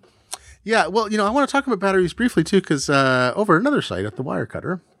 I want to talk about batteries briefly too, because over another site at the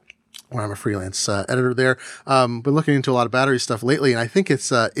Wirecutter, where I'm a freelance editor there, been looking into a lot of battery stuff lately, and I think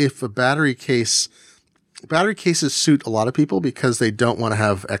it's if a battery cases suit a lot of people because they don't want to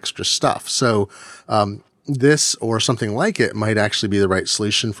have extra stuff. So this or something like it might actually be the right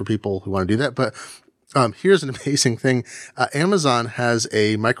solution for people who want to do that. But here's an amazing thing. Amazon has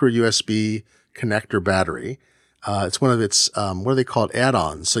a micro USB connector battery. It's one of its, what do they call it?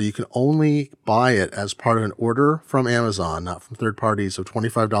 Add-ons. So you can only buy it as part of an order from Amazon, not from third parties, of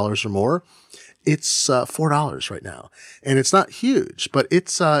 $25 or more. It's $4 right now, and it's not huge, but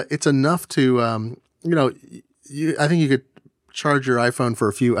it's enough to, I think you could charge your iPhone for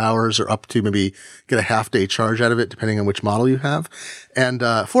a few hours or up to maybe get a half day charge out of it, depending on which model you have. And,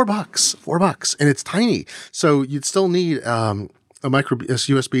 $4, and it's tiny. So you'd still need, a micro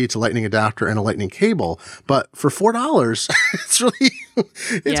USB to lightning adapter and a lightning cable, but for $4, it's really,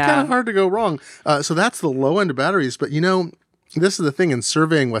 it's kind of hard to go wrong. So that's the low end of batteries, but this is the thing in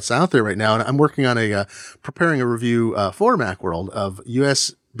surveying what's out there right now. And I'm working on preparing a review, for Macworld of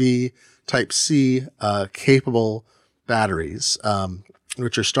USB Type-C, capable batteries,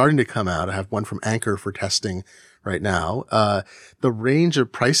 which are starting to come out. I have one from Anker for testing right now. The range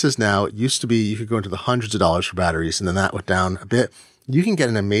of prices now, it used to be you could go into the hundreds of dollars for batteries, and then that went down a bit. You can get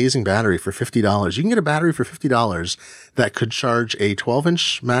an amazing battery for $50. You can get a battery for $50 that could charge a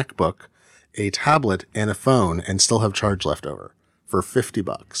 12-inch MacBook, a tablet, and a phone and still have charge left over for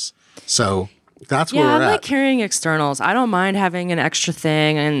 $50. So that's where we're at. I like carrying externals. I don't mind having an extra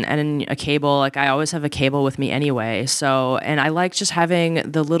thing and a cable. Like I always have a cable with me anyway. So, and I like just having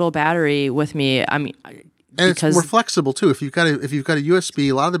the little battery with me. I mean, and it's more flexible too. If you've got a USB,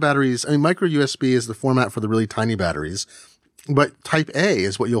 a lot of the batteries, micro USB is the format for the really tiny batteries, but Type A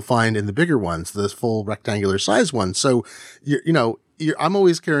is what you'll find in the bigger ones, the full rectangular size ones. So, I'm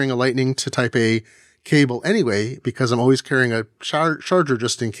always carrying a Lightning to Type A cable anyway, because I'm always carrying a charger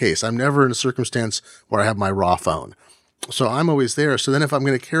just in case. I'm never in a circumstance where I have my raw phone. So I'm always there. So then if I'm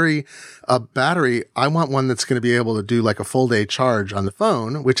going to carry a battery, I want one that's going to be able to do like a full day charge on the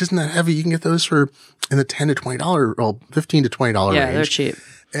phone, which isn't that heavy. You can get those for in the $10 to $20 or $15 to $20 range. Yeah, they're cheap.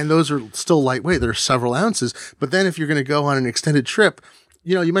 And those are still lightweight. They're several ounces. But then if you're going to go on an extended trip,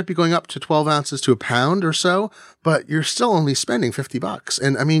 you might be going up to 12 ounces to a pound or so, but you're still only spending $50.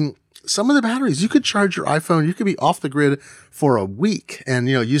 And I mean, some of the batteries, you could charge your iPhone, you could be off the grid for a week and,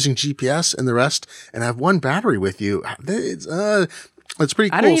 using GPS and the rest and have one battery with you. It's pretty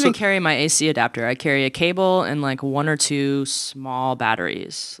cool. I don't even carry my AC adapter. I carry a cable and like one or two small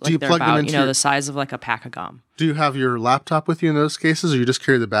batteries. Like do you they're plug about, them into the size of like a pack of gum. Do you have your laptop with you in those cases, or you just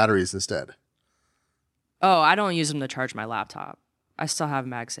carry the batteries instead? Oh, I don't use them to charge my laptop. I still have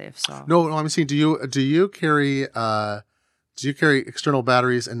MagSafe. So no, I'm saying, do you carry external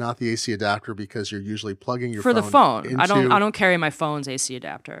batteries and not the AC adapter because you're usually plugging your phone? For the phone, into, I don't carry my phone's AC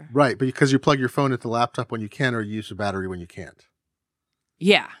adapter. Right, but because you plug your phone at the laptop when you can, or you use the battery when you can't.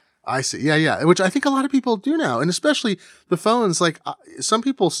 Yeah. I see. Yeah. Which I think a lot of people do now, and especially the phones. Like some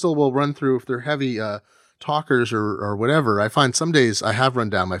people still will run through if they're heavy talkers or whatever. I find some days I have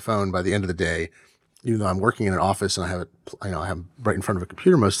run down my phone by the end of the day, even though I'm working in an office and I have it, I have it right in front of a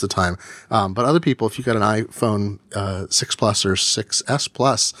computer most of the time. But other people, if you've got an iPhone 6 Plus or 6S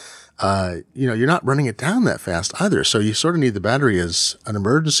Plus, you're not running it down that fast either. So you sort of need the battery as an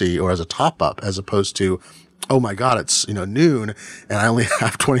emergency or as a top up, as opposed to, oh my God, it's noon and I only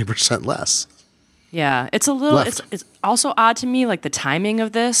have 20% less. Yeah, it's a little. It's also odd to me, like the timing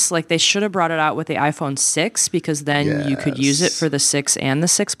of this. Like they should have brought it out with the iPhone 6 because then you could use it for the 6 and the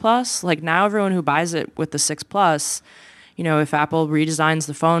 6 Plus. Like now, everyone who buys it with the 6 Plus, if Apple redesigns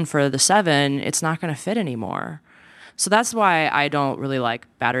the phone for the 7, it's not going to fit anymore. So that's why I don't really like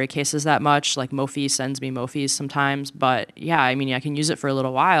battery cases that much. Like Mophie sends me Mophies sometimes, but yeah, I mean, I can use it for a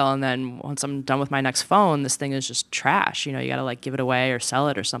little while, and then once I'm done with my next phone, this thing is just trash. You got to like give it away or sell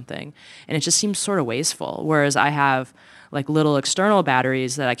it or something, and it just seems sort of wasteful. Whereas I have like little external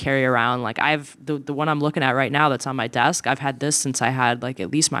batteries that I carry around. Like I've the one I'm looking at right now that's on my desk. I've had this since I had like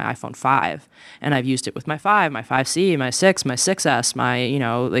at least my iPhone 5, and I've used it with my 5, my 5C, my 6, my 6S. My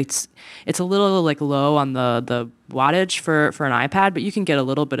it's a little like low on the wattage for an iPad, but you can get a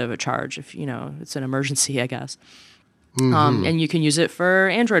little bit of a charge if it's an emergency, I guess. Mm-hmm. And you can use it for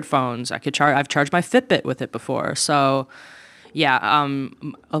Android phones. I've charged my Fitbit with it before, so. Yeah,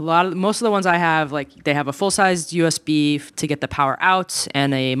 most of the ones I have, like they have a full-sized USB to get the power out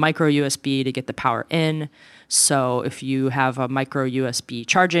and a micro USB to get the power in. So if you have a micro USB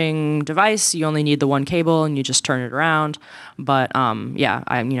charging device, you only need the one cable and you just turn it around. But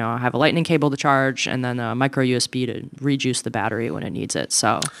I have a Lightning cable to charge and then a micro USB to rejuice the battery when it needs it.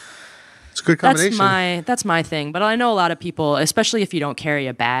 So. It's a good combination. That's my thing. But I know a lot of people, especially if you don't carry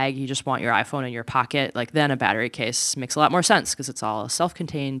a bag, you just want your iPhone in your pocket, like then a battery case makes a lot more sense because it's all a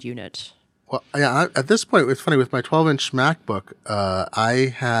self-contained unit. Well, yeah, at this point, it's funny with my 12-inch MacBook,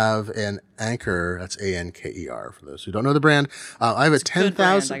 I have an Anker. That's Anker for those who don't know the brand. I have a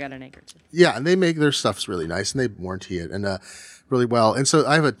 10,000. I got an Anker too. Yeah, and they make their stuff's really nice, and they warranty it and really well. And so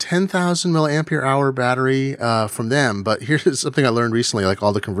I have a 10,000 milliampere hour battery from them. But here's something I learned recently: like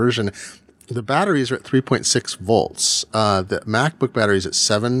all the conversion, the batteries are at 3.6 volts. The MacBook battery is at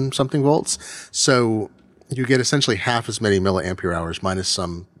 7 something volts. So you get essentially half as many milliampere hours minus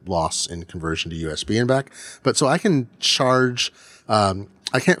some loss in conversion to USB and back. But so I can charge.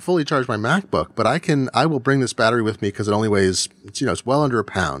 I can't fully charge my MacBook, but I will bring this battery with me because it only weighs, it's well under a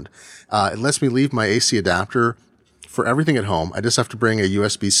pound. It lets me leave my AC adapter for everything at home. I just have to bring a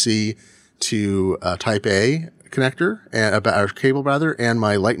USB-C to Type A connector or cable rather, and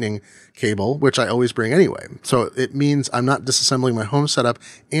my Lightning cable, which I always bring anyway. So it means I'm not disassembling my home setup,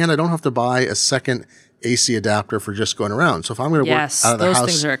 and I don't have to buy a second AC adapter for just going around. So if I'm going to work out of the house, those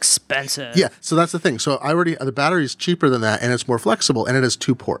things are expensive. Yeah, so that's the thing. So the battery is cheaper than that, and it's more flexible, and it has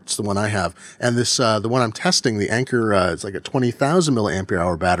 2 ports. The one I have, and this the one I'm testing, the Anker, it's like a 20,000 milliampere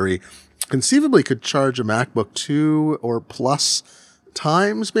hour battery. Conceivably could charge a MacBook 2 or plus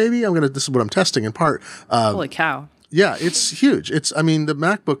times, maybe. This is what I'm testing in part. Holy cow! Yeah, it's huge. The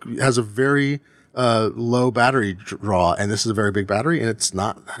MacBook has a very low battery draw, and this is a very big battery, and it's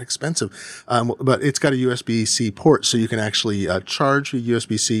not that expensive. But it's got a USB-C port, so you can actually charge a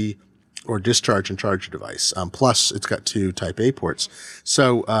USB-C or discharge and charge your device. Plus, it's got 2 Type A ports.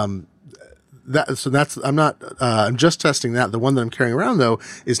 So I'm just testing that. The one that I'm carrying around though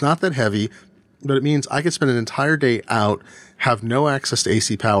is not that heavy, but it means I could spend an entire day out, have no access to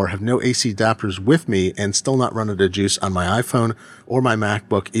AC power, have no AC adapters with me, and still not run out of juice on my iPhone or my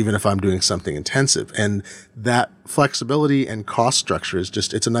MacBook, even if I'm doing something intensive. And that flexibility and cost structure is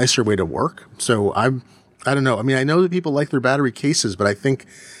it's a nicer way to work. So I don't know. I know that people like their battery cases, but I think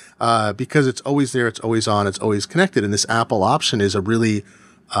because it's always there, it's always on, it's always connected. And this Apple option is a really,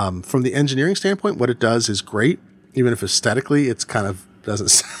 from the engineering standpoint, what it does is great, even if aesthetically it's kind of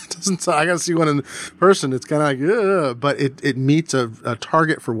doesn't I gotta see one in person. It's kind of like, but it meets a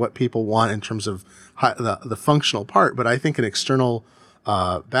target for what people want in terms of the functional part. But I think an external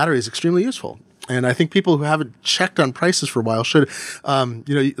battery is extremely useful. And I think people who haven't checked on prices for a while should.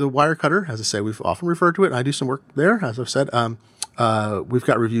 The Wirecutter, as I say, we've often referred to it. I do some work there, as I've said. We've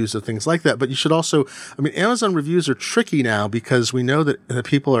got reviews of things like that, but you should also, Amazon reviews are tricky now because we know that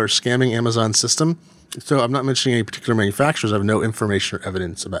people are scamming Amazon's system. So I'm not mentioning any particular manufacturers. I have no information or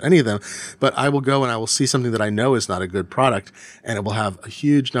evidence about any of them, but I will go and I will see something that I know is not a good product, and it will have a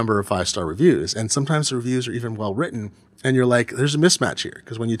huge number of 5-star reviews. And sometimes the reviews are even well written, and you're like, there's a mismatch here,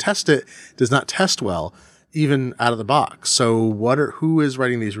 because when you test it, it does not test well, even out of the box. So who is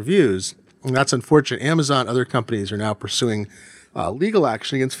writing these reviews? And that's unfortunate. Amazon, other companies are now pursuing legal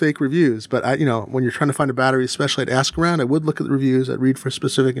action against fake reviews. But when you're trying to find a battery, especially, I'd ask around. I would look at the reviews. I'd read for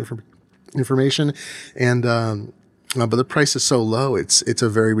specific information, and but the price is so low, it's a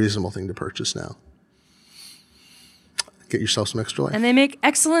very reasonable thing to purchase now. Get yourself some Extra Life. And they make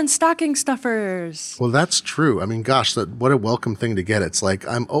excellent stocking stuffers. Well, that's true. Gosh, what a welcome thing to get. It's like,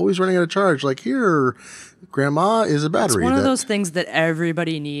 I'm always running out of charge. Like, here, Grandma is a battery. It's one of those things that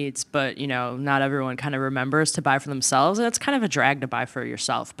everybody needs, but, not everyone kind of remembers to buy for themselves. And it's kind of a drag to buy for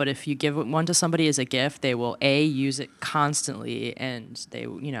yourself. But if you give one to somebody as a gift, they will, use it constantly. And they,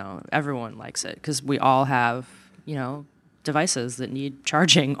 everyone likes it because we all have, devices that need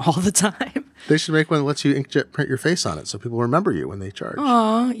charging all the time. They should make one that lets you inkjet print your face on it so people remember you when they charge.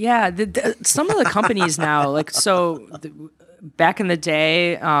 Oh, yeah. Some of the companies now, back in the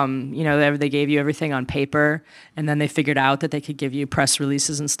day, they gave you everything on paper, and then they figured out that they could give you press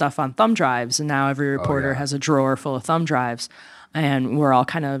releases and stuff on thumb drives, and now every reporter has a drawer full of thumb drives, and we're all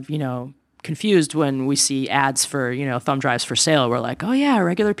kind of, confused when we see ads for, thumb drives for sale. We're like, oh yeah,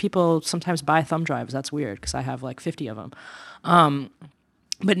 regular people sometimes buy thumb drives. That's weird because I have like 50 of them.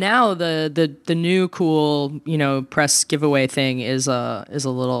 But now the new cool, press giveaway thing is a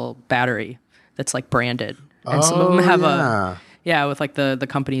little battery that's like branded. And some of them have with like the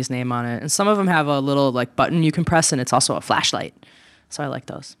company's name on it. And some of them have a little like button you can press, and it's also a flashlight. So I like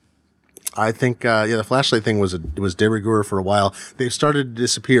those. I think, the flashlight thing was de rigueur for a while. They've started to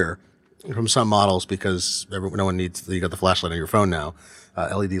disappear from some models because no one needs, you got the flashlight on your phone now,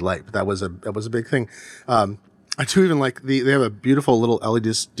 LED light. But that was a big thing. I do even like they have a beautiful little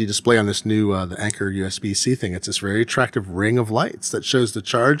LED display on this new, the Anker USB-C thing. It's this very attractive ring of lights that shows the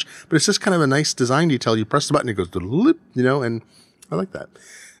charge, but it's just kind of a nice design detail. You press the button, it goes, and I like that.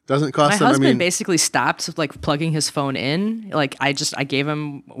 Doesn't cost them. My husband basically stopped like plugging his phone in. Like I gave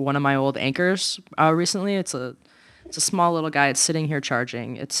him one of my old Ankers recently. It's It's a small little guy. It's sitting here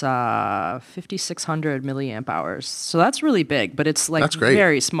charging. It's 5,600 milliamp hours. So that's really big, but it's like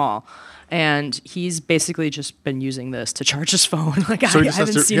very small. And he's basically just been using this to charge his phone. Like so I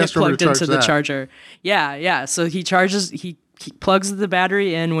haven't seen it plugged into the charger. Yeah. So he plugs the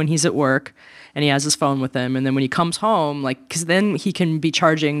battery in when he's at work, and he has his phone with him. And then when he comes home, like, because then he can be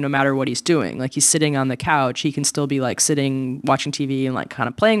charging no matter what he's doing. Like he's sitting on the couch, he can still be like sitting, watching TV and like kind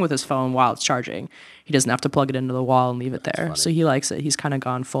of playing with his phone while it's charging. He doesn't have to plug it into the wall and leave it there. So he likes it. He's kind of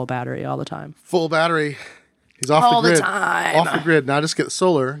gone full battery all the time. Full battery. He's off all the grid. The time. Off the grid. Now just get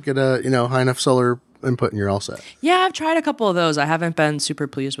solar, get a high enough solar input and you're all set. Yeah, I've tried a couple of those. I haven't been super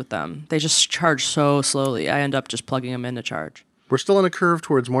pleased with them. They just charge so slowly. I end up just plugging them in to charge. We're still on a curve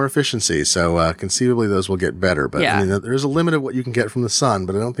towards more efficiency, so conceivably those will get better. But I mean, there's a limit of what you can get from the sun,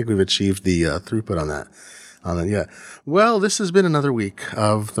 but I don't think we've achieved the throughput on that yet. Well, this has been another week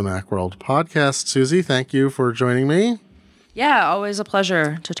of the Macworld podcast. Susie, thank you for joining me. Yeah, always a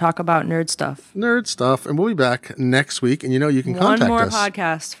pleasure to talk about nerd stuff. And we'll be back next week. And you can contact us. One more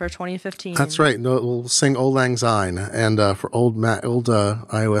podcast for 2015. That's right. We'll sing Old Lang Syne and for old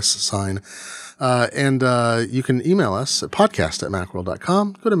iOS sign. And you can email us at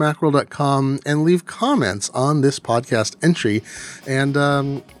podcast@macworld.com. Go to macworld.com and leave comments on this podcast entry. And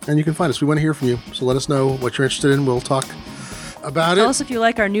you can find us. We want to hear from you. So let us know what you're interested in. We'll talk about Tell us if you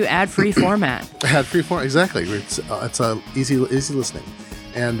like our new ad-free format. Ad-free format, exactly. It's easy listening.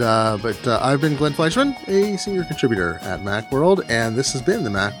 And but I've been Glenn Fleischman, a senior contributor at Macworld, and this has been the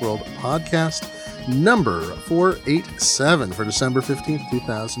Macworld podcast number 487 for December 15th,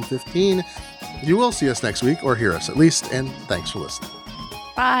 2015. You will see us next week, or hear us at least, and thanks for listening.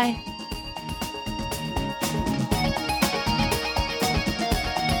 Bye.